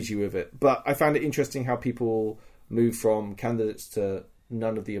really cagey with it. But I found it interesting how people move from candidates to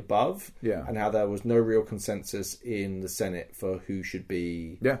none of the above. Yeah. And how there was no real consensus in the Senate for who should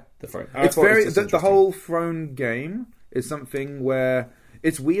be the throne. It's very... The whole throne game... is something where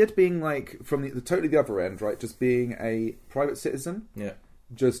it's weird being like from the totally the other end, right? Just being a private citizen,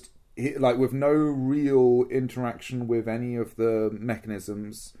 just like with no real interaction with any of the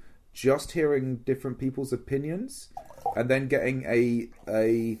mechanisms, just hearing different people's opinions, and then getting a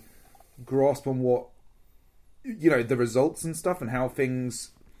grasp on what the results and stuff, and how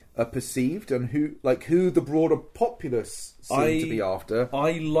things are perceived, and who the broader populace seem to be after.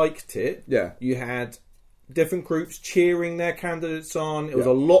 I liked it. Yeah, you had different groups cheering their candidates on. It was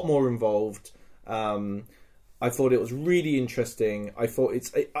a lot more involved. I thought it was really interesting.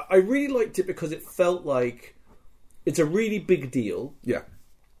 I really liked it because it felt like it's a really big deal. Yeah.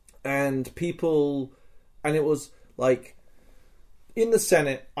 And it was like, in the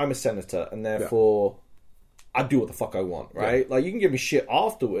Senate, I'm a senator, and therefore I do what the fuck I want, right? Like, you can give me shit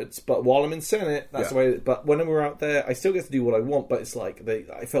afterwards, but while I'm in Senate, that's the way. But when we're out there, I still get to do what I want. But it's like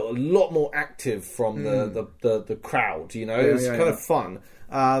I felt a lot more active from the crowd. It was kind of fun.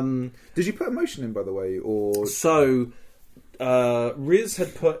 Did you put a motion in, by the way, or so? Riz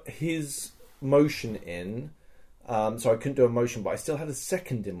had put his motion in, so I couldn't do a motion, but I still had a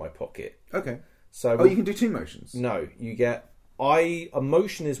second in my pocket. Okay. So you can do two motions. No, you get a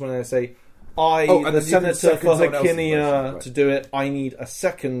motion is when I say. The senator for Hakinia to do it, I need a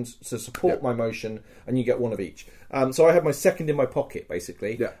second to support my motion, and you get one of each. So I had my second in my pocket,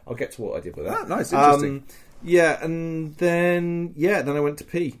 basically. Yeah. I'll get to what I did with that. Nice, interesting. And then I went to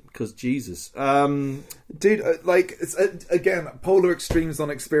pee, because Jesus. Dude, again, polar extremes on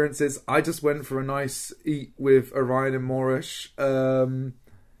experiences. I just went for a nice eat with Orion and Morish.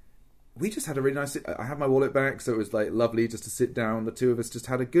 We just had a really nice... I had my wallet back, so it was like lovely just to sit down. The two of us just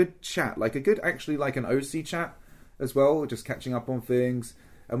had a good chat, like an OC chat as well, just catching up on things.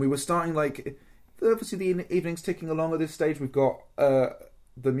 And we were starting obviously the evening's ticking along at this stage. We've got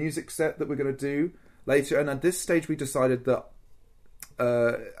the music set that we're going to do later, and at this stage we decided that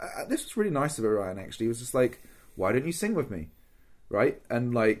this was really nice of Orion. Actually, he was just like, "Why don't you sing with me?" Right?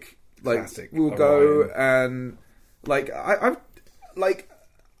 And classic we'll Orion. go and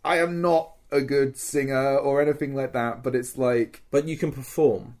I am not a good singer or anything like that, but it's like... But you can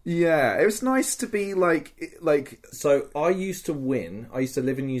perform. Yeah, it was nice to be like... So I used to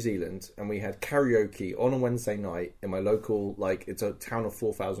live in New Zealand, and we had karaoke on a Wednesday night in my local, like, it's a town of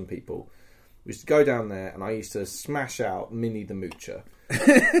 4,000 people. We used to go down there, and I used to smash out Minnie the Moocher.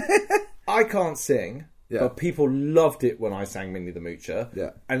 I can't sing, but people loved it when I sang Minnie the Moocher.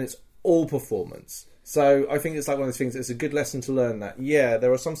 Yeah. And it's all performance. So I think it's like one of those things, it's a good lesson to learn that, yeah,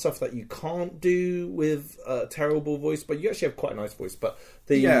 there are some stuff that you can't do with a terrible voice, but you actually have quite a nice voice. But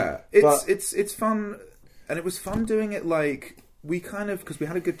it's fun, and it was fun doing it, like, we kind of, because we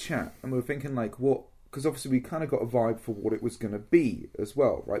had a good chat, and we were thinking, like, what... Because obviously we kind of got a vibe for what it was going to be as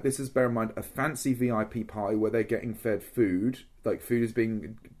well, right? This is, bear in mind, a fancy VIP party where they're getting fed food. Like, food is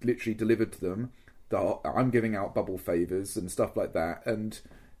being literally delivered to them. I'm giving out bubble favours and stuff like that. And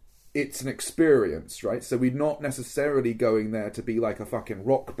it's an experience, right? So we're not necessarily going there to be like a fucking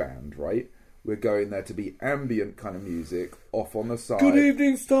rock band, right? We're going there to be ambient kind of music off on the side. Good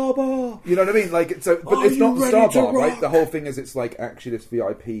evening, Starbar. You know what I mean? Like, so, but it's not Starbar, right? The whole thing is, it's like actually this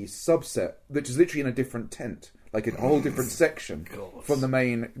VIP subset, which is literally in a different tent, like in a whole different section from the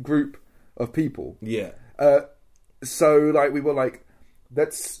main group of people. Yeah. So like we were like,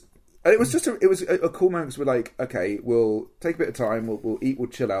 let's. And it was just a cool moment because we're like, okay, we'll take a bit of time, we'll eat, we'll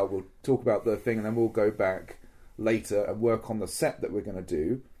chill out, we'll talk about the thing, and then we'll go back later and work on the set that we're going to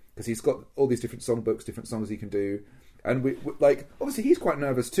do. Because he's got all these different songbooks, different songs he can do. And we like, obviously he's quite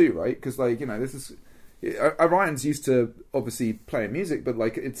nervous too, right? Because like, you know, this is... Orion's used to obviously playing music, but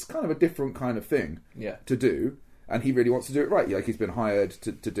like, it's kind of a different kind of thing to do. And he really wants to do it right. Like, he's been hired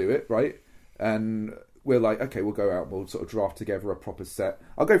to do it, right? And we're like, okay, we'll go out and we'll sort of draft together a proper set.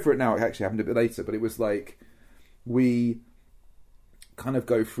 I'll go for it now. It actually happened a bit later, but it was like, we kind of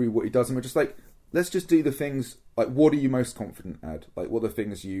go through what he does and we're just like, let's just do the things, like, what are you most confident at? Like, what are the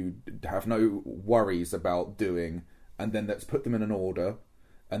things you have no worries about doing? And then let's put them in an order.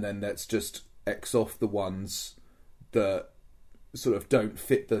 And then let's just X off the ones that sort of don't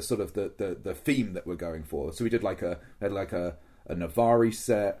fit the sort of the theme that we're going for. So we did like a Navari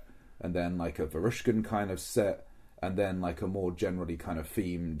set, and then like a Varushkan kind of set, and then like a more generally kind of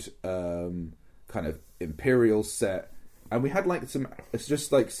themed kind of Imperial set. And we had like some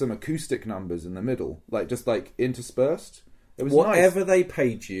acoustic numbers in the middle, like just like interspersed. It was whatever nice. They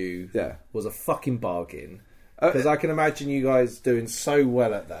paid you was a fucking bargain. Because I can imagine you guys doing so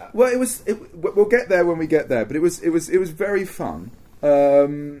well at that. Well, we'll get there when we get there, but it was very fun.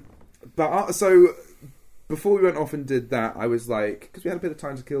 So before we went off and did that, I was like, because we had a bit of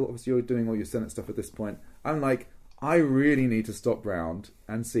time to kill. Obviously, you're doing all your Senate stuff at this point. I'm like, I really need to stop round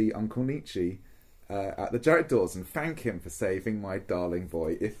and see Uncle Nietzsche at the Jackdaws and thank him for saving my darling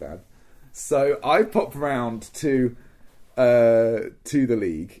boy Ithan. So I popped round to the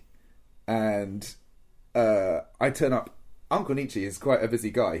league, and I turn up. Uncle Nietzsche is quite a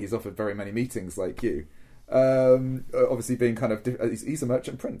busy guy. He's offered very many meetings like you. Obviously being kind of... he's a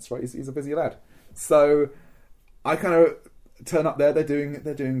merchant prince, right? He's a busy lad. So I kind of turn up there. They're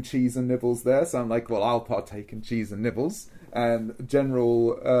doing cheese and nibbles there. So I'm like, well, I'll partake in cheese and nibbles. And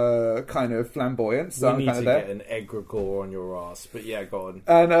general kind of flamboyance. So we need kind to of there. get an egregore on your ass. But yeah, go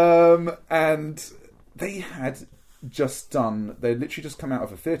on. And they had... they literally just come out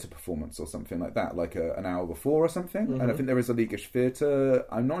of a theatre performance or something like that, like an hour before or something. Mm-hmm. And I think there is a Leaguish theatre.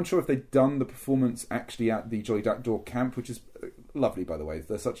 I'm not sure if they've done the performance actually at the Jolly Jackdaw camp, which is lovely, by the way.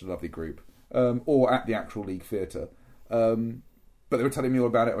 They're such a lovely group. Or at the actual League theatre. But they were telling me all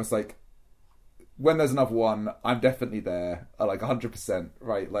about it. I was like, when there's another one, I'm definitely there, like 100%,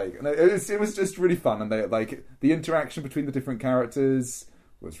 right? Like, and it was just really fun, and they like the interaction between the different characters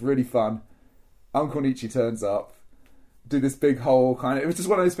was really fun. Uncle Nietzsche turns up. Do this big whole kind of... It was just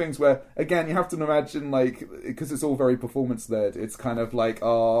one of those things where, again, you have to imagine, like... Because it's all very performance-led, it's kind of like...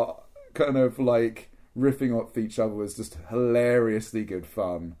 kind of like... riffing off each other was just hilariously good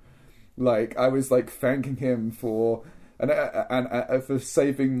fun. Like, I was, like, thanking him for... And for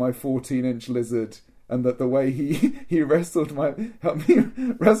saving my 14-inch lizard... And that the way he helped me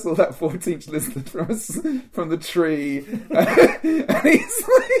wrestle that 14-inch lizard from the tree. And he's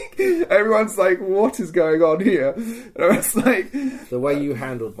like, everyone's like, what is going on here? And I was like... The way you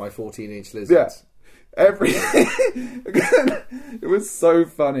handled my 14-inch lizard. Yeah. It was so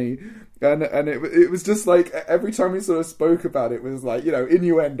funny. And it was just like, every time we sort of spoke about it, it was like, you know,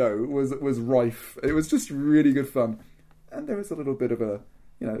 innuendo was rife. It was just really good fun. And there was a little bit of a...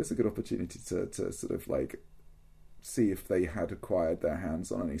 You know, it's a good opportunity to sort of like see if they had acquired their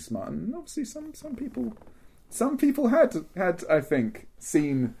hands on any smart. And obviously, some people had I think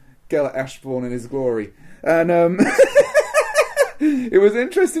seen Gellert Ashbourne in his glory, and it was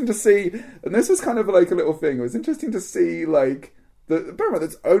interesting to see, and this was kind of like a little thing. It was interesting to see, like,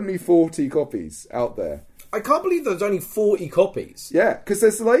 there's only 40 copies out there. I can't believe there's only 40 copies. Yeah, because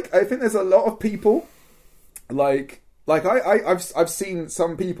there's like, I think there's a lot of people, I've seen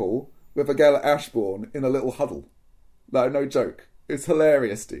some people with a girl at Ashbourne in a little huddle. Like, no joke. It's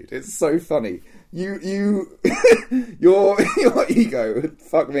hilarious, dude. It's so funny. Your ego.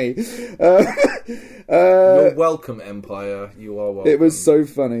 Fuck me. You're welcome, Empire. You are welcome. It was so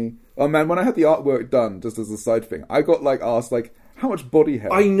funny. Oh man, when I had the artwork done, just as a side thing, I got like asked like, how much body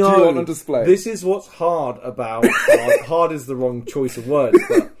hair I know. do you want on display? This is what's hard about... hard is the wrong choice of words,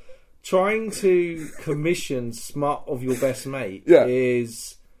 but trying to commission smut of your best mate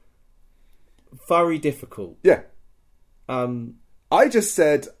is very difficult. Yeah. I just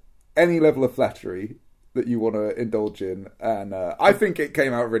said any level of flattery that you want to indulge in, and I think it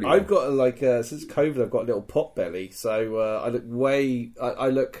came out really well. I've got since COVID, I've got a little pot belly, so I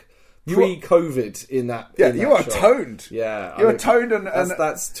look pre-COVID in that. Yeah, in you that are shot. Toned. Yeah, you are toned, and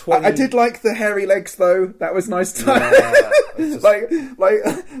that's 20. I did like the hairy legs though. That was nice. Just, like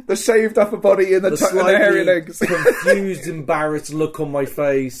the shaved upper body and the hairy legs. Confused, embarrassed look on my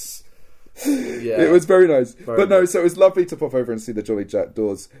face. Yeah, it was very nice. Very No, nice. so it was lovely to pop over and see the Jolly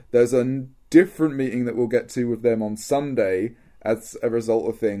Jackdaws. There's a different meeting that we'll get to with them on Sunday as a result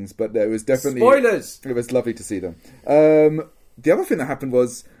of things, but there was definitely spoilers. It was lovely to see them. The other thing that happened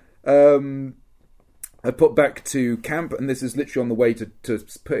was I put back to camp, and this is literally on the way to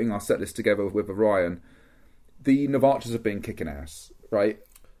putting our set list together with Orion. The Navarchers have been kicking ass, right?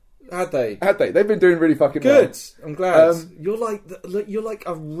 Had they? They've been doing really fucking good. well. I'm glad. You're like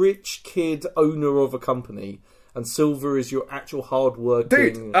a rich kid owner of a company, and Silver is your actual hard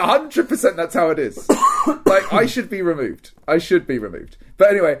working. Dude, 100% that's how it is. Like, I should be removed. But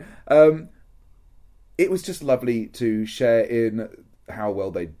anyway, it was just lovely to share in how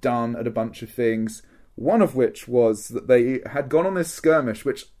well they'd done at a bunch of things. One of which was that they had gone on this skirmish,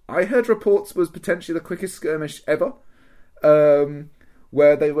 which I heard reports was potentially the quickest skirmish ever.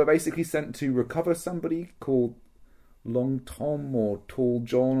 Where they were basically sent to recover somebody called Long Tom or Tall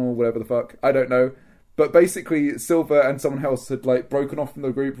John or whatever the fuck. I don't know. But basically, Silver and someone else had like broken off from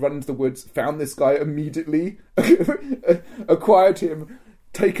the group, run into the woods, found this guy immediately, acquired him,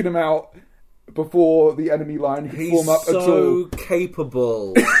 taken him out before the enemy line could form up at all. So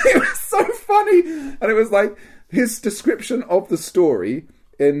capable. It was so funny. And it was like, his description of the story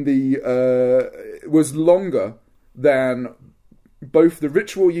in the was longer than both the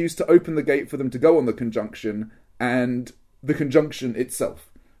ritual used to open the gate for them to go on the conjunction and the conjunction itself.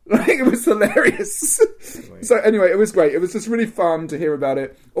 Like, it was hilarious. So anyway, it was great. It was just really fun to hear about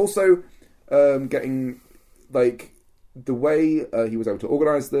it. Also, getting like the way he was able to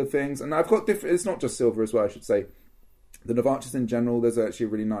organise the things, and I've got different. It's not just Silver as well, I should say. The Navarchers in general. There's actually a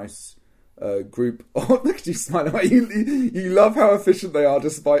really nice group. Oh, look at you smiling! You love how efficient they are,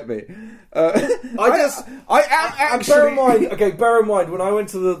 despite me. I am actually. Bear in mind when I went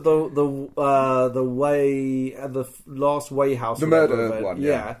to the last Way House, the murder one.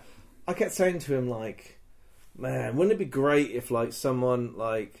 Yeah, I kept saying to him like, "Man, wouldn't it be great if like someone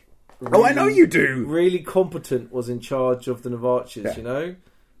like." Really, I know you do. Really competent was in charge of the Navarchers, you know?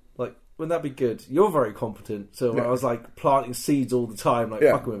 Like, wouldn't that be good? You're very competent. So I was like planting seeds all the time, like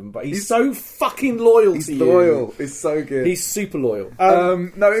fucking with him. But he's so fucking loyal to you. He's loyal. He's so good. He's super loyal.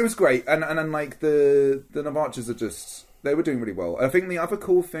 No, it was great. And like the Navarchers are just, they were doing really well. I think the other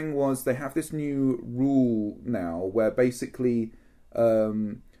cool thing was they have this new rule now where basically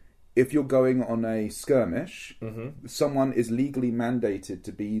if you're going on a skirmish, someone is legally mandated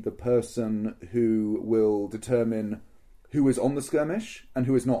to be the person who will determine who is on the skirmish and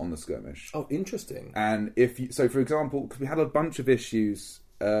who is not on the skirmish. Oh, interesting. And so for example, because we had a bunch of issues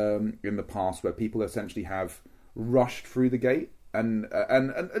in the past where people essentially have rushed through the gate and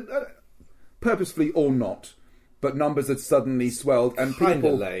purposefully or not, but numbers had suddenly swelled and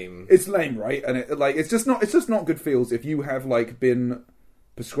people. Lame. It's lame, right? And it's just not good feels if you have like been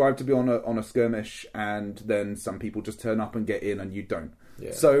prescribed to be on a skirmish and then some people just turn up and get in and you don't.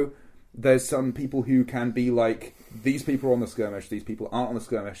 Yeah. So there's some people who can be like, these people are on the skirmish, these people aren't on the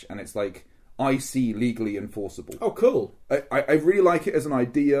skirmish, and it's like IC legally enforceable. Oh, cool. I really like it as an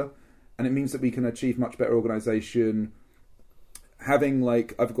idea, and it means that we can achieve much better organisation. Having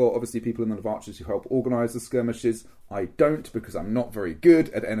like, I've got obviously people in the Navarchers who help organise the skirmishes. I don't, because I'm not very good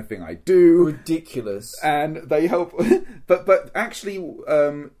at anything I do. Ridiculous. And they help, but actually,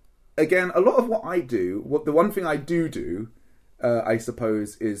 again, a lot of what I do, the one thing I do, I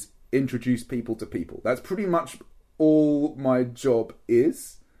suppose, is introduce people to people. That's pretty much all my job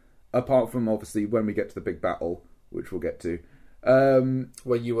is, apart from obviously when we get to the big battle, which we'll get to.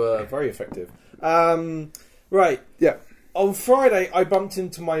 Where you were very effective. Right. Yeah. On Friday, I bumped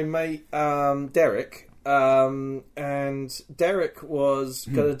into my mate Derek, and Derek was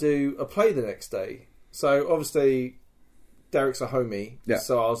going to do a play the next day. So obviously, Derek's a homie. Yeah.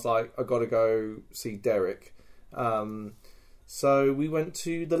 So I was like, I got to go see Derek. So we went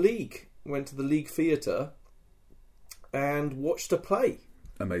to the League. Went to the League Theatre and watched a play.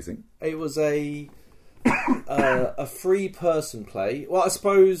 Amazing. It was a 3-person play. Well, I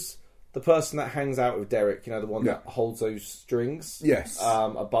suppose the person that hangs out with Derek, the one that holds those strings, yes,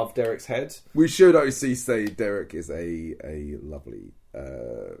 above Derek's head. We should obviously say Derek is a lovely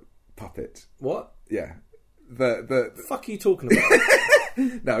puppet. What? Yeah. The fuck are you talking about?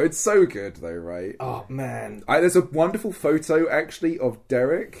 No, it's so good though, right? Oh man, there's a wonderful photo actually of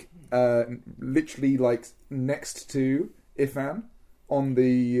Derek, literally like next to Ifan on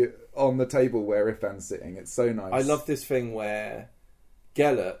the table where Ifan's sitting. It's so nice. I love this thing where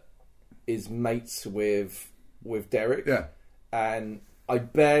Gellert is mates with Derek. Yeah. And I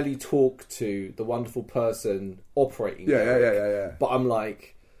barely talk to the wonderful person operating Yeah. Derek. But I'm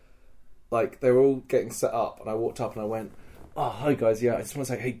like they were all getting set up, and I walked up and I went, "Oh, hi guys, yeah, I just want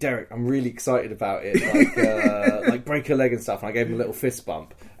to say, hey Derek, I'm really excited about it, like break a leg and stuff." And I gave him a little fist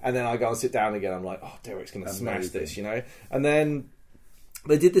bump, and then I go and sit down again. I'm like, "Oh, Derek's going to smash this," And then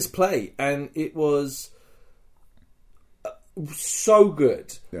they did this play, and it was so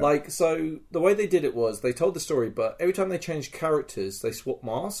good. Yeah. So the way they did it was they told the story, but every time they changed characters, they swapped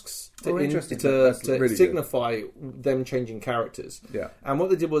masks to signify them changing characters. Yeah. And what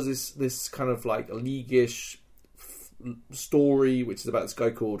they did was this kind of like a league-ish story, which is about this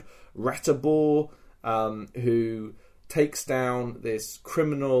guy called Rattabor, who takes down this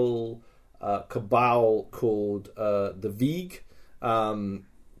criminal cabal called the Vig,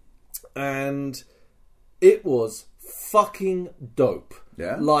 and it was fucking dope.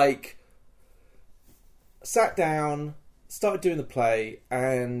 Yeah. Sat down, started doing the play,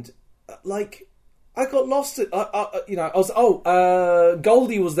 and I got lost.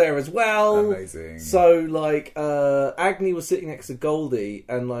 Goldie was there as well. Amazing. So Agni was sitting next to Goldie,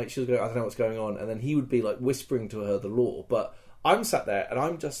 and she was going, I don't know what's going on, and then he would be whispering to her the lore. But I'm sat there, and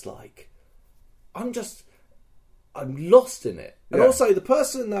I'm lost in it. And also, the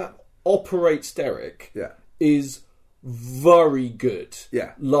person that operates Derek is very good.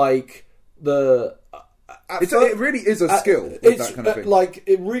 Yeah. It really is a skill with that kind of thing.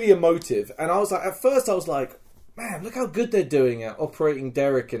 It really emotive. And I was like, at first I was like, man, look how good they're doing at operating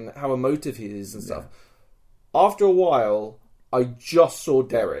Derek and how emotive he is and stuff. After a while, I just saw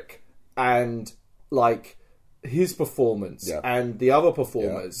Derek and his performance and the other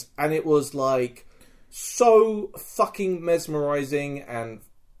performers, and it was so fucking mesmerizing and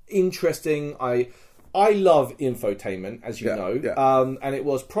interesting. I love infotainment, as you know, and it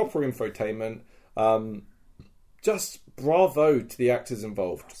was proper infotainment. Just bravo to the actors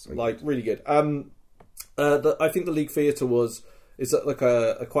involved, really good. I think the League Theatre is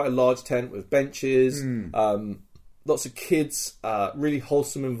a quite a large tent with benches, lots of kids, really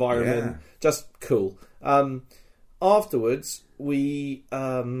wholesome environment, just cool. Afterwards, we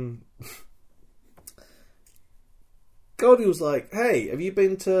Goldie was like, "Hey, have you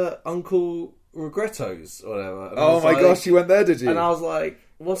been to Uncle Regretto's or whatever?" And oh my gosh, you went there, did you? And I was like,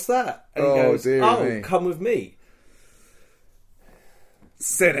 "What's that?" And he goes, "Oh, me. Come with me."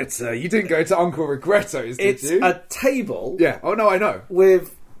 Senator, you didn't go to Uncle Regretto's, did you? It's a table. Yeah. Oh no, I know.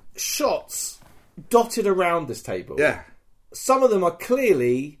 With shots dotted around this table. Yeah. Some of them are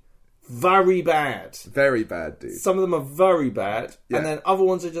clearly very bad. Very bad, dude. Some of them are very bad, and then other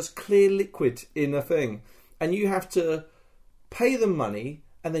ones are just clear liquid in a thing, and you have to pay them money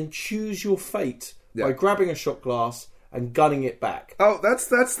and then choose your fate by grabbing a shot glass and gunning it back. Oh,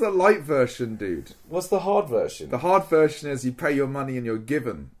 that's the light version, dude. What's the hard version? The hard version is you pay your money and you're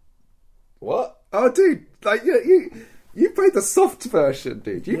given. What? Oh, dude, you played the soft version,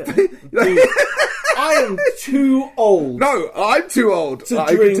 dude. You played, dude, I am too old. No, I'm too old.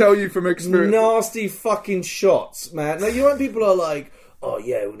 I drink can tell you from experience. Nasty fucking shots, man. Now, you know when people are like, "Oh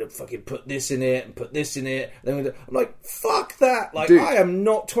yeah, we're gonna fucking put this in it and put this in it." Then I'm like, "Fuck that!" Dude, I am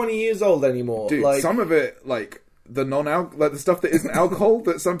not 20 years old anymore. Dude, some of it, the non-alcohol, the stuff that isn't alcohol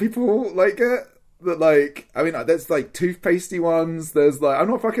that some people get. That I mean, there's toothpastey ones. There's I'm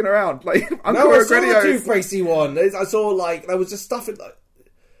not fucking around. I'm no, I saw the toothpastey one. I saw there was just stuff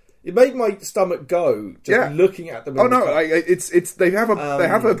it made my stomach go just looking at them. Oh no, it's they have a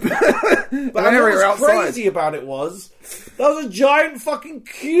but area what was crazy about it was there was a giant fucking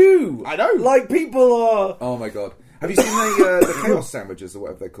queue. I know. People are. Oh my god. Have you seen the chaos sandwiches or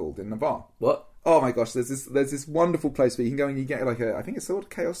whatever they're called in Navarre? What? Oh my gosh, there's this wonderful place where you can go and you get like I think it's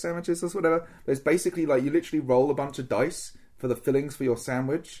called Chaos Sandwiches or whatever. There's basically like you literally roll a bunch of dice for the fillings for your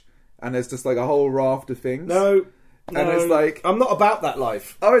sandwich, and there's just like a whole raft of things. No, it's like I'm not about that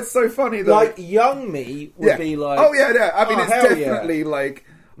life. Oh, it's so funny though. Like young me would be like, oh yeah. I mean, it's definitely like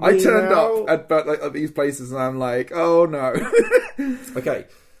I turned now? up at these places and I'm like, oh no. Okay,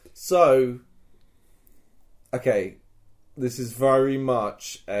 so this is very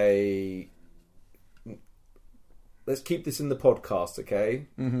much a. Let's keep this in the podcast, okay?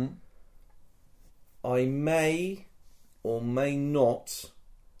 Mm-hmm. I may or may not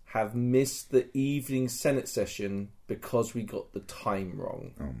have missed the evening Senate session because we got the time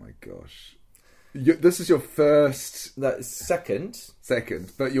wrong. Oh my gosh. This is your first... That is second,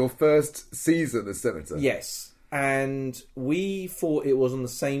 but your first season as senator. Yes. And we thought it was on the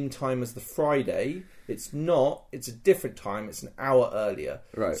same time as the Friday. It's not. It's a different time. It's an hour earlier.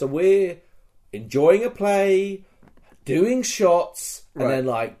 Right. So we're enjoying a play, doing shots, and then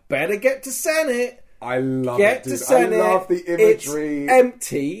like, better get to Senate. I love get it, dude. to Senate. I love the imagery. It's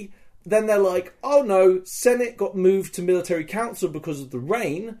empty. Then they're like, oh no, Senate got moved to military council because of the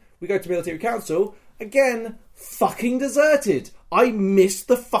rain. We go to military council. Again, fucking deserted. I missed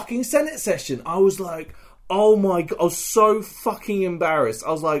the fucking Senate session. I was like, oh my God. I was so fucking embarrassed. I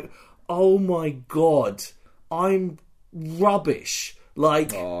was like, oh my God. I'm rubbish.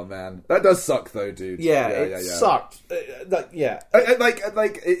 Like, oh man, that does suck though, dude. It sucked.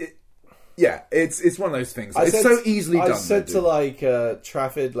 It's one of those things. It's so easily done. I said to like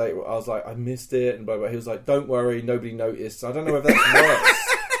Trafford, like I was like, I missed it, and blah, blah. He was like, don't worry, nobody noticed. I don't know if that's worse.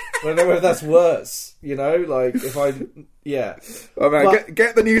 I don't know if that's worse. You know, like if I, Oh man, but,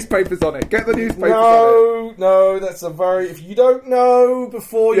 get the newspapers on it. Get the newspapers on it. No, that's a very. If you don't know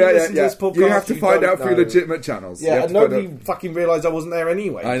before you listen to this podcast, you have to find out through legitimate channels. Yeah, and nobody fucking realised I wasn't there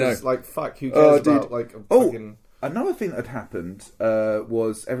anyway. I know. Like, fuck, who cares about like? Fucking... Another thing that had happened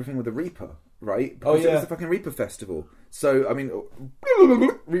was everything with the Reaper, right? Because it was the fucking Reaper festival. So, I mean,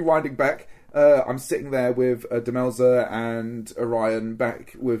 rewinding back, I'm sitting there with Demelza and Orion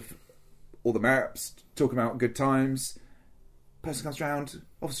back with all the maps, talking about good times. Person comes round,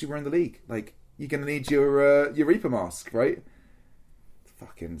 obviously we're in the league. Like, you're going to need your Reaper mask, right?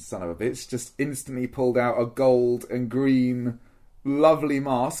 Fucking son of a bitch just instantly pulled out a gold and green lovely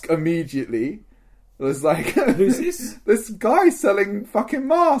mask immediately. It was like, who's this? This guy selling fucking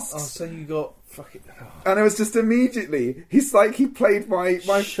masks. Oh, so you got fucking... Oh. And it was just immediately, he's like, he played my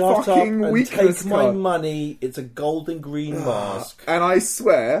Shut fucking up and weakness take card. my money. It's a gold and green mask. And I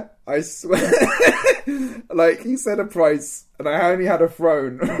swear, like, he said a price, and I only had a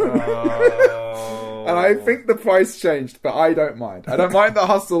throne. Oh. And I think the price changed, but I don't mind. I don't mind the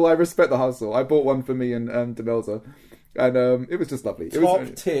hustle. I respect the hustle. I bought one for me and Demelza, and it was just lovely.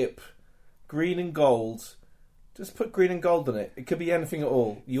 Top tip. Green and gold. Just put green and gold on it. It could be anything at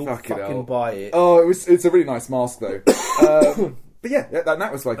all. You'll fucking buy it. Oh, it's a really nice mask though. But yeah,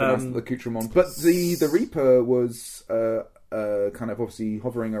 that was like a nice accoutrement. But the Reaper was kind of obviously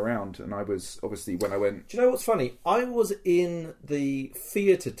hovering around, and I was obviously when I went. Do you know what's funny? I was in the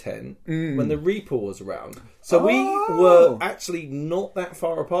theatre tent when the Reaper was around, so we were actually not that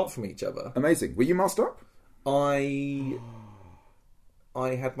far apart from each other. Amazing. Were you masked up? I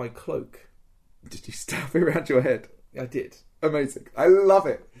had my cloak. Did you strap it around your head? I did. Amazing. I love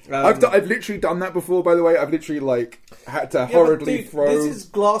it. I've literally done that before, by the way. I've literally like had to horridly throw. This is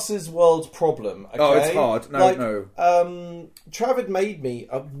Glass's world's problem. Okay? Oh, it's hard. No. Travid made me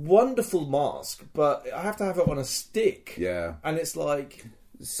a wonderful mask, but I have to have it on a stick. Yeah. And it's like.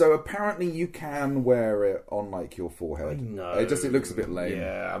 So apparently you can wear it on like your forehead. I know. It looks a bit lame.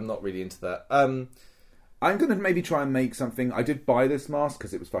 Yeah, I'm not really into that. I'm going to maybe try and make something. I did buy this mask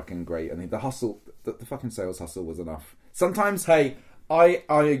because it was fucking great. I mean, the hustle, the fucking sales hustle was enough. Sometimes... Hey, I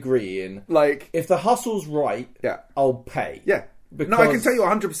agree, Ian. Like... If the hustle's right, I'll pay. Yeah. No, I can tell you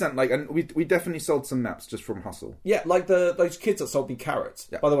 100%. Like, and we definitely sold some maps just from hustle. Yeah, like those kids that sold me carrots.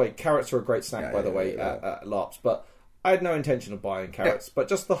 Yeah. By the way, carrots are a great snack, at LARPs. But I had no intention of buying carrots. Yeah. But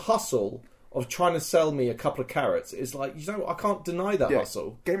just the hustle... of trying to sell me a couple of carrots is like, you know, I can't deny that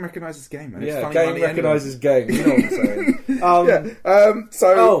hustle. Game recognises game, man. Yeah, game recognises game. You know what I'm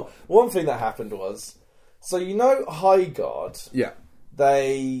saying? One thing that happened was, so you know, High Guard. Yeah,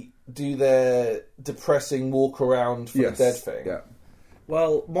 they do their depressing walk around for the dead thing. Yeah.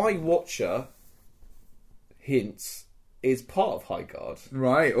 Well, my Watcher hints is part of High Guard.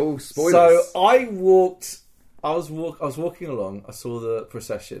 Right. Oh, spoilers. So I was walking along. I saw the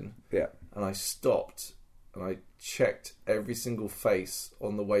procession. Yeah. And I stopped and I checked every single face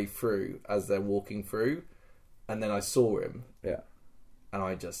on the way through as they're walking through, and then I saw him. Yeah. And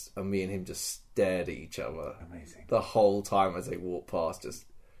me and him just stared at each other. Amazing. The whole time as they walked past, just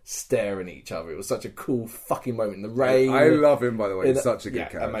staring at each other. It was such a cool fucking moment in the rain. I love him, by the way. He's such a good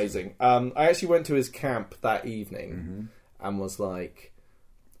character. Amazing. I actually went to his camp that evening and was like,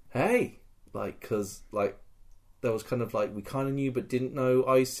 hey, like, because, like, there was kind of like, we kind of knew but didn't know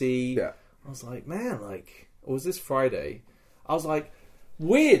Icy. Yeah. I was like, man, like, or was this Friday? I was like,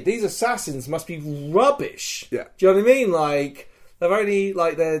 weird, these assassins must be rubbish. Yeah. Do you know what I mean? Like, they're only,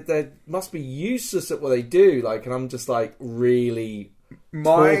 like, they must be useless at what they do. Like, and I'm just, like, really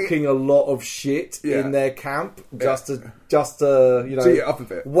talking a lot of shit in their camp just to you know, Tee it up a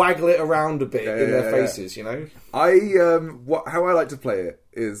bit. Waggle it around a bit in their faces, you know? How I like to play it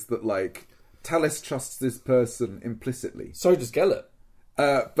is that, like, Talis trusts this person implicitly. So does Gellert.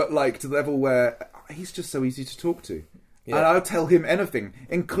 But, like, to the level where he's just so easy to talk to. Yeah. And I'll tell him anything,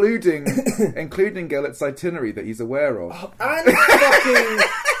 including Gellert's itinerary that he's aware of.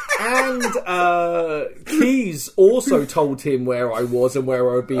 And Keys also told him where I was and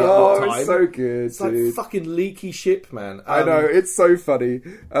where I would be at what time. It's so good, it's like fucking leaky ship, man. I know, it's so funny.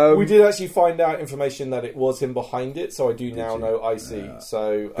 We did actually find out information that it was him behind it, so I do now know IC.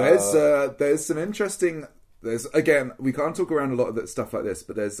 So there's some interesting. Again, we can't talk around a lot of that stuff like this,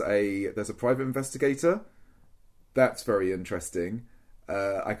 but there's a private investigator. That's very interesting.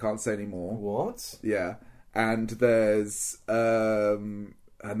 I can't say any more. What? Yeah, and there's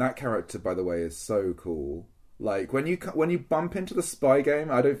and that character, by the way, is so cool. Like when you bump into the spy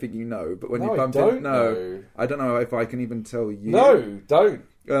game, I don't think you know, but when you bump into I don't know if I can even tell you. No, don't.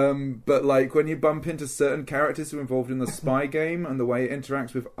 But like when you bump into certain characters who are involved in the spy game and the way it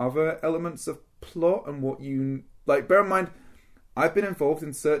interacts with other elements of plot and what you like. Bear in mind, I've been involved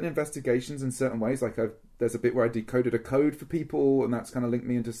in certain investigations in certain ways. Like there's a bit where I decoded a code for people, and that's kind of linked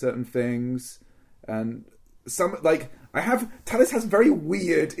me into certain things. And some Talis has very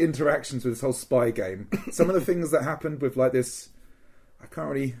weird interactions with this whole spy game. Some of the things that happened with like this, I can't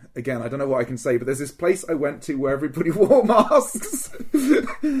really. Again, I don't know what I can say, but there's this place I went to where everybody wore masks,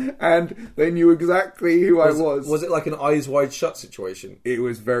 and they knew exactly who I was. Was it like an Eyes Wide Shut situation? It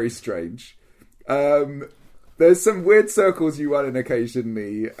was very strange. There's some weird circles you run in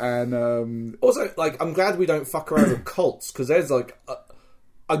occasionally, and also, like, I'm glad we don't fuck around with cults, because there's like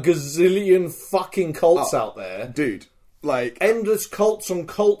a gazillion fucking cults out there, dude. Like endless cults on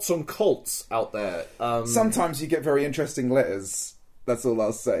cults on cults out there. Sometimes you get very interesting letters. That's all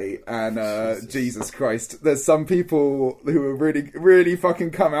I'll say. And Jesus Christ, there's some people who are really, really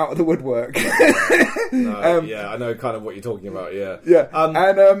fucking come out of the woodwork. I know kind of what you're talking about. Yeah.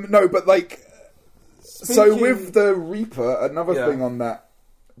 No, but like. So with the Reaper, another thing on that,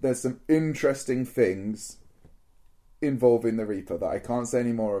 there's some interesting things involving the Reaper that I can't say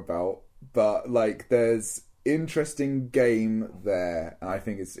any more about, but like there's interesting game there, and I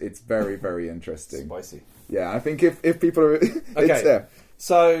think it's very, very interesting. Spicy. Yeah, I think if people are it's there.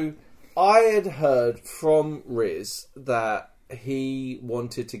 So I had heard from Riz that he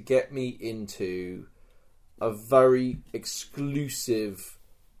wanted to get me into a very exclusive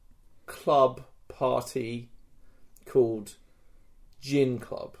club party called Gin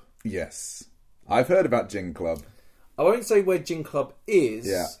Club. Yes. I've heard about Gin Club. I won't say where Gin Club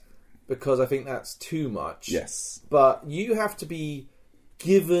is because I think that's too much. Yes. But you have to be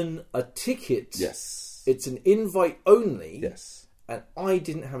given a ticket. Yes. It's an invite only. Yes. And I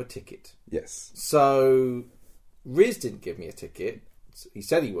didn't have a ticket. Yes. So Riz didn't give me a ticket. He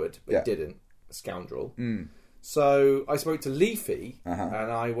said he would, but he didn't. A scoundrel. Mm. So I spoke to Leafy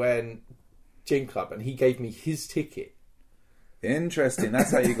and I went Gin Club and he gave me his ticket. Interesting.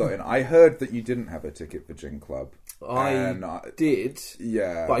 That's how you got in. I heard that you didn't have a ticket for Gin Club. I did.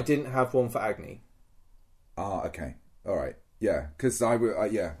 Yeah. But I didn't have one for Agni. Ah, okay. All right. Yeah, because I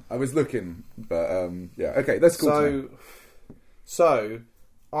was looking, but okay, that's cool. So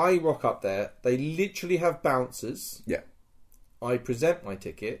I rock up there. They literally have bouncers. Yeah. I present my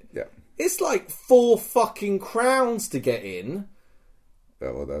ticket. Yeah. It's like 4 fucking crowns to get in.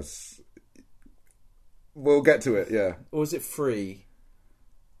 Oh, well, we'll get to it. Yeah. Or was it free?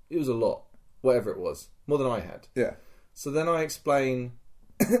 It was a lot. Whatever it was, more than I had. Yeah. So then I explain,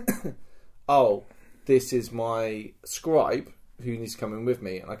 oh, this is my scribe who needs to come in with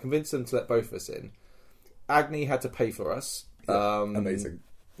me, and I convinced them to let both of us in. Agni had to pay for us. Yeah, amazing.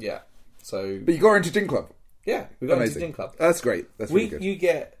 Yeah. So, but you got into Gin Club. Yeah, we got into Gin Club. That's great. That's really good. You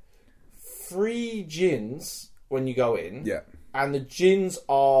get free gins when you go in. Yeah. And the gins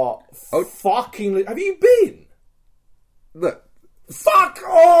are fucking. Have you been? Look. Fuck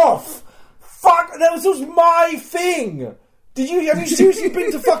off! Fuck! That was my thing. Have you seriously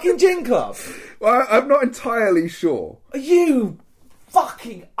been to fucking Gin Club? Well, I'm not entirely sure. You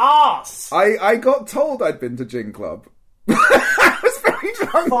fucking ass. I got told I'd been to Gin Club. I was very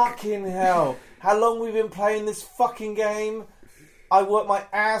drunk. Fucking hell. How long we've been playing this fucking game? I work my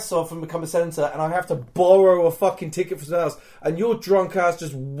ass off and become a centre, and I have to borrow a fucking ticket for someone else, and your drunk ass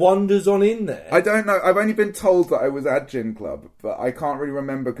just wanders on in there. I don't know. I've only been told that I was at Gin Club, but I can't really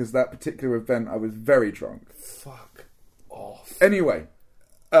remember because that particular event I was very drunk. Fuck off. Anyway.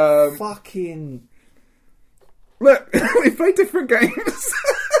 Fucking... Look, we play different games.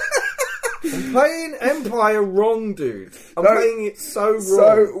 I'm playing Empire wrong, dude. I'm playing it so wrong.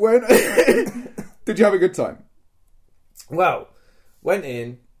 So, when... Did you have a good time? Well, went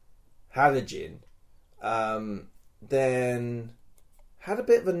in, had a gin, then had a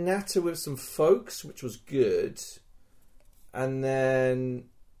bit of a natter with some folks, which was good, and then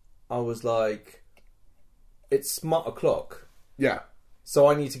I was like, it's smut o'clock. Yeah. So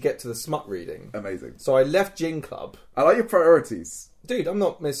I need to get to the smut reading. Amazing. So I left Gin Club. I like your priorities. Dude, I'm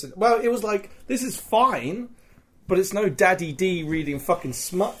not missing... Well, it was like, this is fine, but it's no Daddy D reading fucking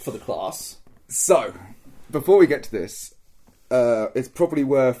smut for the class. So, before we get to this... it's probably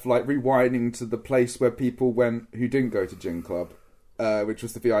worth like rewinding to the place where people went who didn't go to Gin Club, which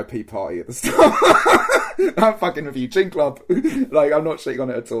was the VIP party at the start. I'm fucking with you, Gin Club. Like, I'm not shitting on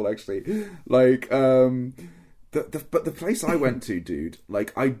it at all, actually. Like, but the place I went to, dude.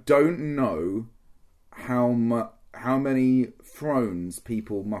 Like, I don't know how many thrones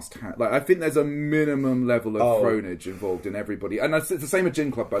people must have. Like, I think there's a minimum level of thronage involved in everybody, and it's the same at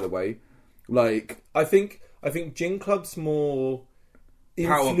Gin Club, by the way. Like, I think Gin Club's more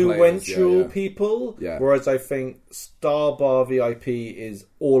power influential players, people, Yeah. whereas I think Star Bar VIP is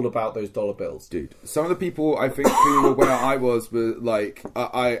all about those dollar bills. Dude, some of the people I think who were where I was were like,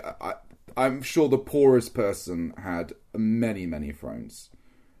 I'm sure the poorest person had many, many thrones.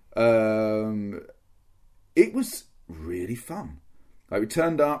 It was really fun. Like, we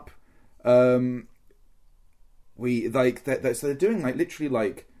turned up, we like so they're doing like literally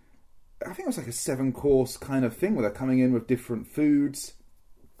like, I think it was like a 7-course kind of thing where they're coming in with different foods,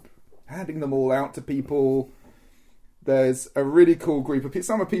 handing them all out to people. There's a really cool group of people.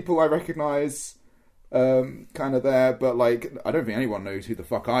 Some of people I recognise kind of there, but like, I don't think anyone knows who the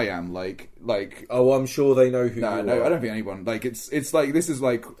fuck I am. Like. Oh, I'm sure they know who you are. No, I don't think anyone. Like, it's like, this is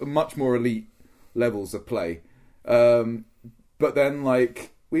like much more elite levels of play. But then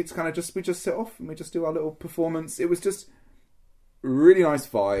like, we just sit off and we just do our little performance. It was just really nice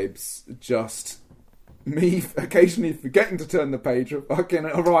vibes. Just me occasionally forgetting to turn the page of fucking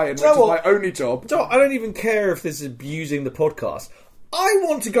Orion, which is my only job. I don't even care if this is abusing the podcast. I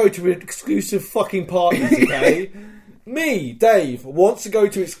want to go to exclusive fucking parties, okay? Me, Dave, wants to go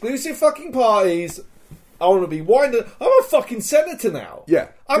to exclusive fucking parties. I want to be winded. I'm a fucking senator now. Yeah.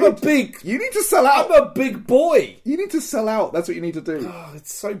 I'm a big... You need to sell out. I'm a big boy. You need to sell out. That's what you need to do. Oh,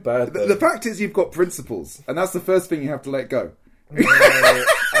 it's so bad. The fact is, you've got principles, and that's the first thing you have to let go. No,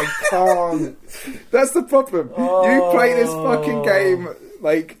 I can't. That's the problem. You play this fucking game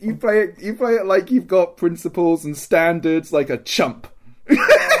like you play it like you've got principles and standards, like a chump.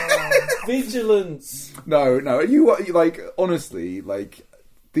 Vigilance. No. You like, honestly, like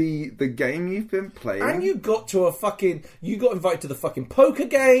the game you've been playing, and you got invited to the fucking poker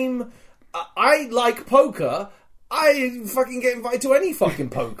game. I like poker. I fucking get invited to any fucking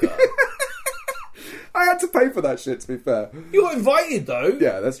poker. I had to pay for that shit, to be fair. You got invited, though.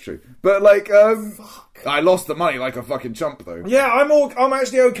 Yeah, that's true. But, like, I lost the money like a fucking chump, though. Yeah, I'm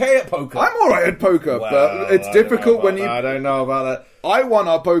actually okay at poker. I'm alright at poker, but it's difficult when you... I don't know about that. I won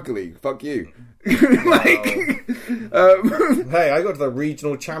our poker league. Fuck you. Hey, I got to the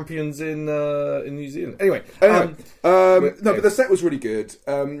regional champions in New Zealand. Anyway, but the set was really good.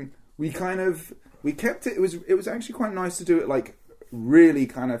 We kept it. It was actually quite nice to do it like really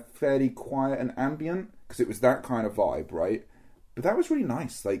kind of fairly quiet and ambient, because it was that kind of vibe, right? But that was really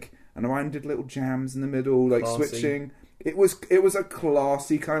nice. Like, and Ryan did little jams in the middle, like classy. Switching. It was a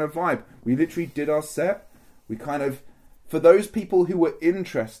classy kind of vibe. We literally did our set. We kind of, for those people who were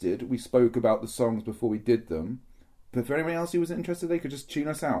interested, we spoke about the songs before we did them. But for anyone else who was interested, they could just tune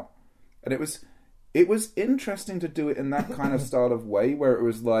us out. And it was interesting to do it in that kind of style of way, where it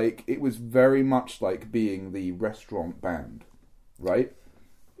was very much like being the restaurant band, right?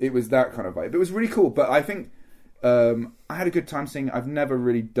 It was that kind of vibe. It was really cool, but I think I had a good time singing. I've never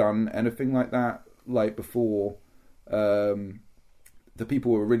really done anything like that like before. The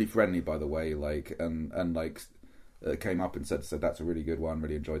people were really friendly, by the way, like and came up and said that's a really good one,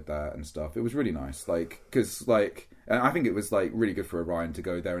 really enjoyed that and stuff. It was really nice, like, because like, and I think it was like really good for Orion to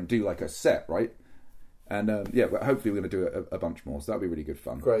go there and do like a set, right? And but hopefully we're going to do a bunch more, so that'll be really good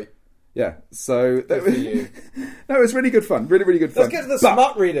fun. Great. Yeah, so Good for you. no, it was really good fun. Really, really good fun. Let's get to the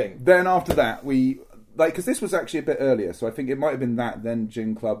smut reading. Then after that, because this was actually a bit earlier, so I think it might have been that, then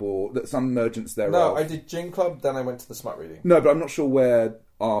Gin Club, or that some emergence thereof. No, I did Gin Club, then I went to the smut reading. No, but I'm not sure where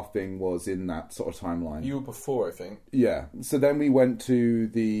our thing was in that sort of timeline. You were before, I think. Yeah, so then we went to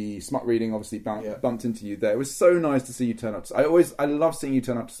the smut reading, obviously bumped into you there. It was so nice to see you turn up. I love seeing you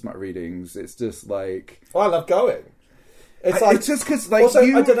turn up to smut readings. It's just like... Oh, I love going. It's just because, like, also,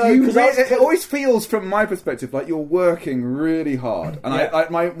 I don't know, it always feels, from my perspective, like you're working really hard. And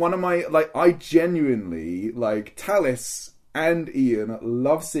I genuinely, like, Talis and Ian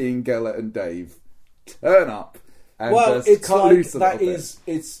love seeing Gellert and Dave turn up and just cut loose a little bit.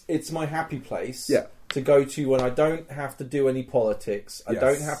 It's my happy place. Yeah. To go to when I don't have to do any politics. I Yes.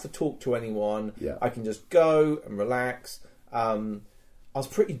 don't have to talk to anyone. Yeah. I can just go and relax. I was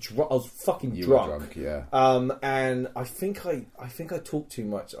pretty drunk. I was fucking drunk. Yeah. And I think I talked too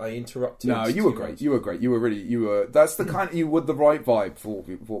much. I interrupted. No, you were great. You were great. You were. That's the kind. You were the right vibe for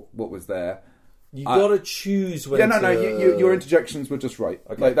what was there. You got to choose when. Yeah, no. Your interjections were just right.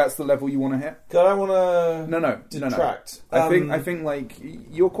 Okay. Like that's the level you want to hit. I don't want to. No. Detract. I think like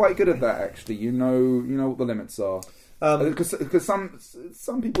you're quite good at that. Actually, you know what the limits are. Because some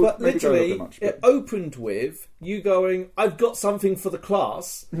people, but maybe literally, don't look at much, it opened with you going, "I've got something for the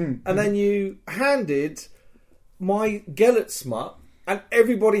class," and then you handed my Gellert smut, and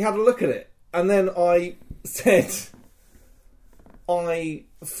everybody had a look at it, and then I said, "I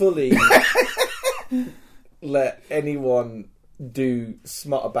fully let anyone do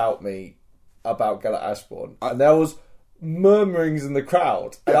smut about me about Gellert Ashbourne," and there was murmurings in the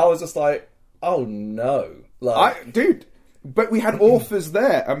crowd, and I was just like, "Oh no." Dude, but we had authors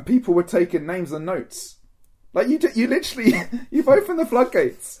there, and people were taking names and notes. Like you literally, you've opened the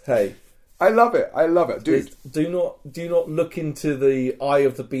floodgates. Hey, I love it, dude. Do not look into the eye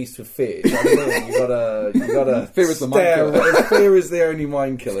of the beast with fear. You know what I mean? You gotta. Fear is the mind killer. Fear is the only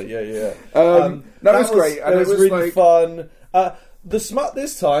mind killer. Yeah. No, that was great. And it was really like... fun. The smut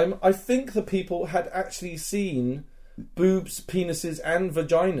this time, I think the people had actually seen boobs, penises, and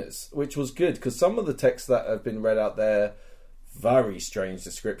vaginas, which was good because some of the texts that have been read out there, very strange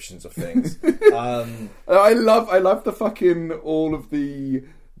descriptions of things. I love the fucking all of the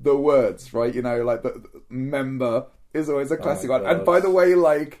words, right? You know, like the member is always a classic one. And by the way,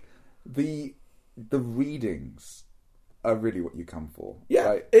 like the readings are really what you come for. Yeah,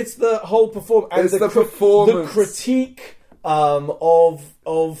 right? It's the whole performance. And it's the performance, the critique of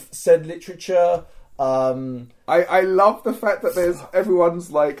said literature. I love the fact that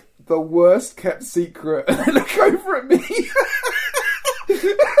everyone's like the worst kept secret. Look over at me.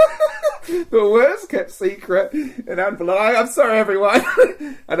 The worst kept secret in Anvil. I'm sorry, everyone.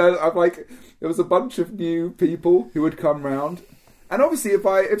 And I'm like, there was a bunch of new people who would come round, and obviously,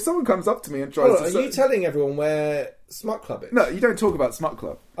 if someone comes up to me and tries, are you telling everyone where Smut Club is? No, you don't talk about Smut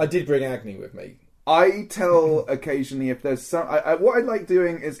Club. I did bring Agni with me. I tell occasionally if there's some. What I like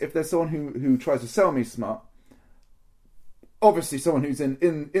doing is if there's someone who tries to sell me smut. Obviously, someone who's in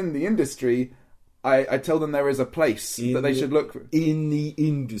the industry, I tell them there is a place that they should look for. In the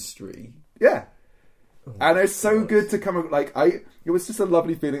industry, yeah. And it's so good to come. Like it was just a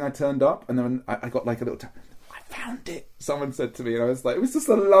lovely feeling. I turned up, and then I got like a little. I found it. Someone said to me, and I was like, it was just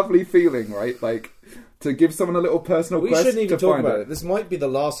a lovely feeling, right? Like. To give someone a little personal quest. We shouldn't even talk about it. This might be the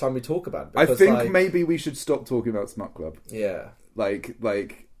last time we talk about it. I think maybe we should stop talking about Smut Club. Yeah. Like...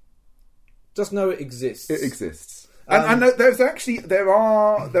 Just know it exists. It exists. And there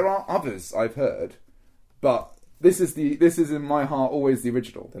are others I've heard, but this is in my heart always the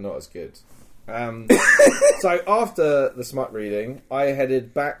original. They're not as good. So after the smut reading, I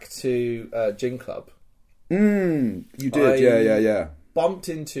headed back to Gin Club. You did, yeah. Bumped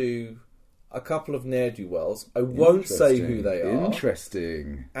into a couple of ne'er-do-wells. I won't say who they are.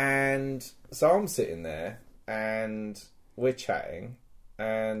 Interesting. And so I'm sitting there, and we're chatting,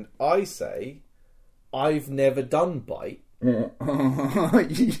 and I say, I've never done bite. And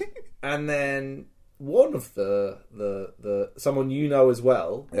then one of the someone you know as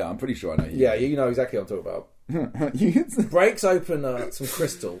well. Yeah, I'm pretty sure I know you. Yeah, you know exactly what I'm talking about. Breaks open some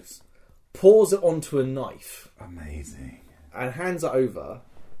crystals, pours it onto a knife. Amazing. And hands it over.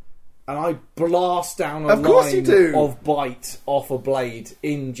 And I blast down a line of bite off a blade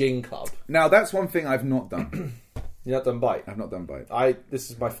in Gin Club. Now, that's one thing I've not done. You've not done bite? I've not done bite. This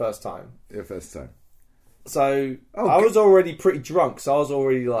is my first time. Your first time. So, I was already pretty drunk, so I was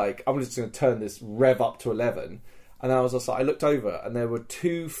already like, I'm just going to turn this rev up to 11. And I was just like, I looked over, and there were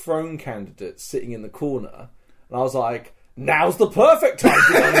two throne candidates sitting in the corner. And I was like, now's the perfect time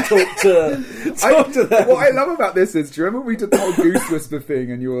to go and talk to them. What I love about this is, do you remember we did the whole Goose Whisper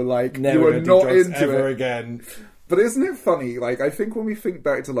thing and you were like, Never you were gonna do not drugs into ever it. again. But isn't it funny? Like, I think when we think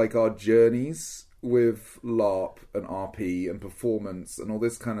back to like our journeys with LARP and RP and performance and all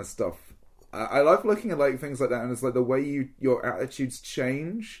this kind of stuff, I like looking at like things like that, and it's like the way your attitudes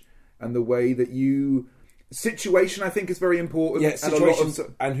change and the way that situation I think is very important. Yeah, situations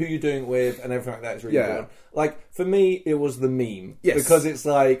and who you're doing it with and everything like that is really important. Like for me, it was the meme because it's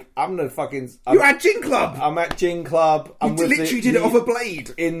like I'm you're at Gin Club. I'm at Gin Club. You literally did it off a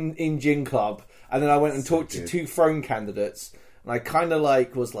blade in Gin Club. And then I went and talked to 2 throne candidates, and I kind of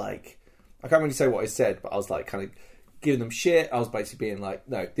like was like, I can't really say what I said, but I was like kind of giving them shit. I was basically being like,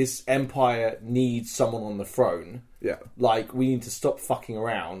 no, this empire needs someone on the throne. Yeah, like we need to stop fucking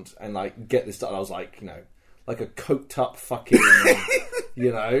around and like get this done. I was like, like a coked up fucking,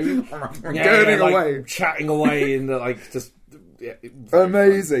 going away, chatting away, and like just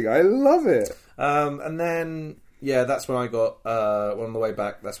amazing. I love it. And then. Yeah, that's when I got, on the way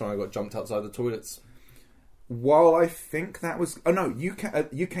back, that's when I got jumped outside the toilets. While I think that was... Oh, no, you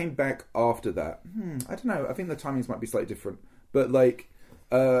came back after that. I don't know. I think the timings might be slightly different. But, like,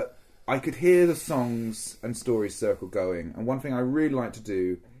 I could hear the songs and stories circle going. And one thing I really like to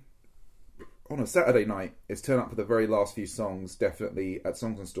do on a Saturday night is turn up for the very last few songs, definitely, at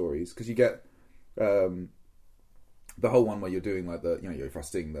Songs and Stories. Because you get the whole one where you're doing, like, you're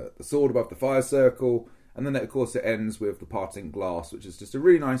thrusting the sword above the fire circle... And then, of course, it ends with the parting glass, which is just a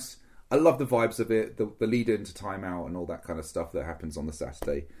really nice... I love the vibes of it, the lead into Time Out and all that kind of stuff that happens on the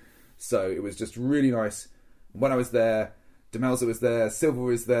Saturday. So it was just really nice. When I was there, Demelza was there, Silver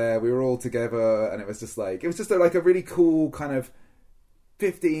was there, we were all together, and it was just like... It was just like a really cool kind of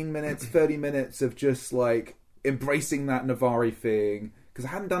 15 minutes, 30 minutes of just like embracing that Navari thing. Because I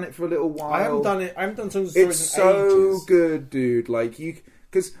hadn't done it for a little while. I haven't done Songs and Stories It's in ages. so good, dude. Like,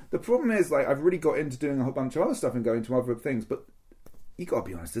 because the problem is, like, I've really got into doing a whole bunch of other stuff and going to other things, but you got to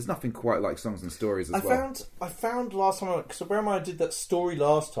be honest, there's nothing quite like Songs and Stories as well. I found last time, because bear in mind I did that story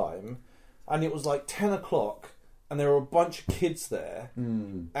last time, and it was like 10 o'clock, and there were a bunch of kids there,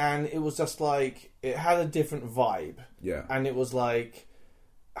 and it was just like, it had a different vibe. Yeah. And it was like,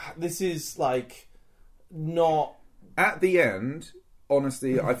 this is like, not... At the end...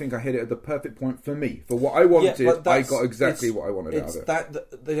 Honestly, I think I hit it at the perfect point for me. For what I wanted, I got exactly what I wanted out of it.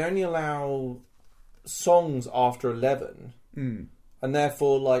 That they only allow songs after 11, and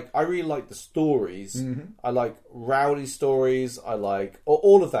therefore, like, I really like the stories. I like rowdy stories. I like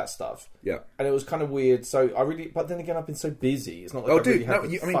all of that stuff. Yeah, and it was kind of weird. So but then again, I've been so busy. It's not like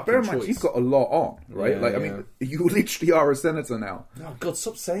bear in mind, you've got a lot on, right? Yeah, I mean, you literally are a senator now. Oh God,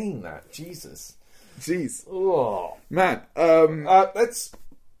 stop saying that, Jesus. Jeez, oh man. Let's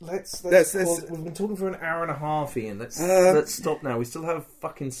we've been talking for an hour and a half, Ian. Let's stop now. We still have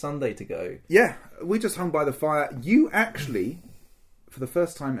fucking Sunday to go. Yeah, we just hung by the fire. You actually, for the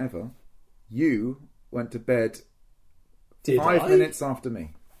first time ever, you went to bed 5 minutes after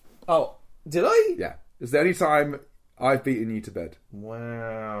me. Oh, did I? Yeah, it's the only time I've beaten you to bed.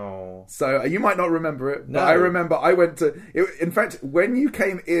 Wow. So you might not remember it, no. But I remember I went to... In fact, when you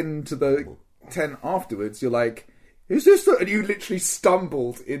came into the tent afterwards, you're like, is this... And you literally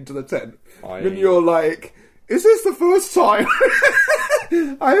stumbled into the tent. And you're like, is this the first time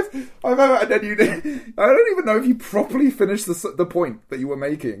I've ever... And then I don't even know if you properly finished the point that you were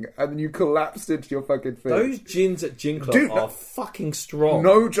making, and then you collapsed into your fucking thing. Those gins at Gin Club are fucking strong.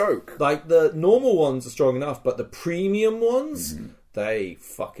 No joke. Like, the normal ones are strong enough, but the premium ones, they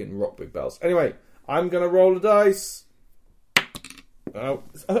fucking rock big bells. Anyway, I'm going to roll the dice. Oh,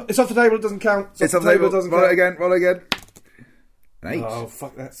 it's off the table, it doesn't count. It's off the table, it doesn't count. Roll again. An 8. Oh,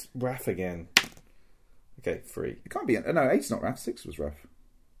 fuck, that's Raph again. Okay, 3. It can't be... No, 8's not Raph, 6 was Raph.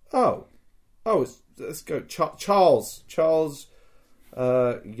 Oh, let's go. Charles Yarnold.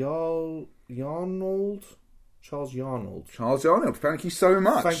 Charles Yarnold. Thank you so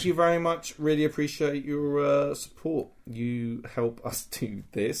much. Thank you very much. Really appreciate your support. You help us do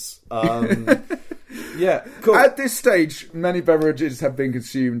this. Yeah, cool. At this stage, many beverages have been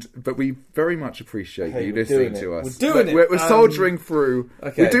consumed, but we very much appreciate you listening to us. We're doing it. We're soldiering through.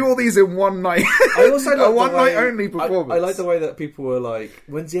 Okay. We do all these in one night. I also like a one night only performance. I like the way that people were like,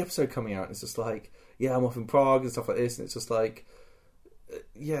 "When's the episode coming out?" And it's just like, "Yeah, I'm off in Prague and stuff like this," and it's just like,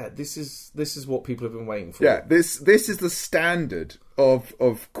 this is what people have been waiting for. Yeah, this is the standard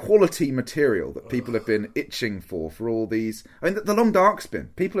of quality material that people have been itching for all these. I mean, the Long Dark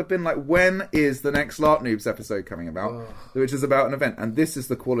Spin. People have been like, when is the next LARP Noobs episode coming about? Which is about an event, and this is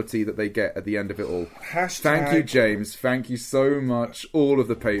the quality that they get at the end of it all. Thank you, James. Thank you so much, all of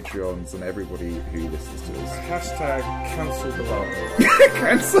the Patreons and everybody who listens to us. #cancel the LARP Noob.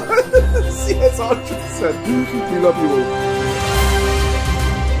 Cancel. Yes, 100%. We love you all.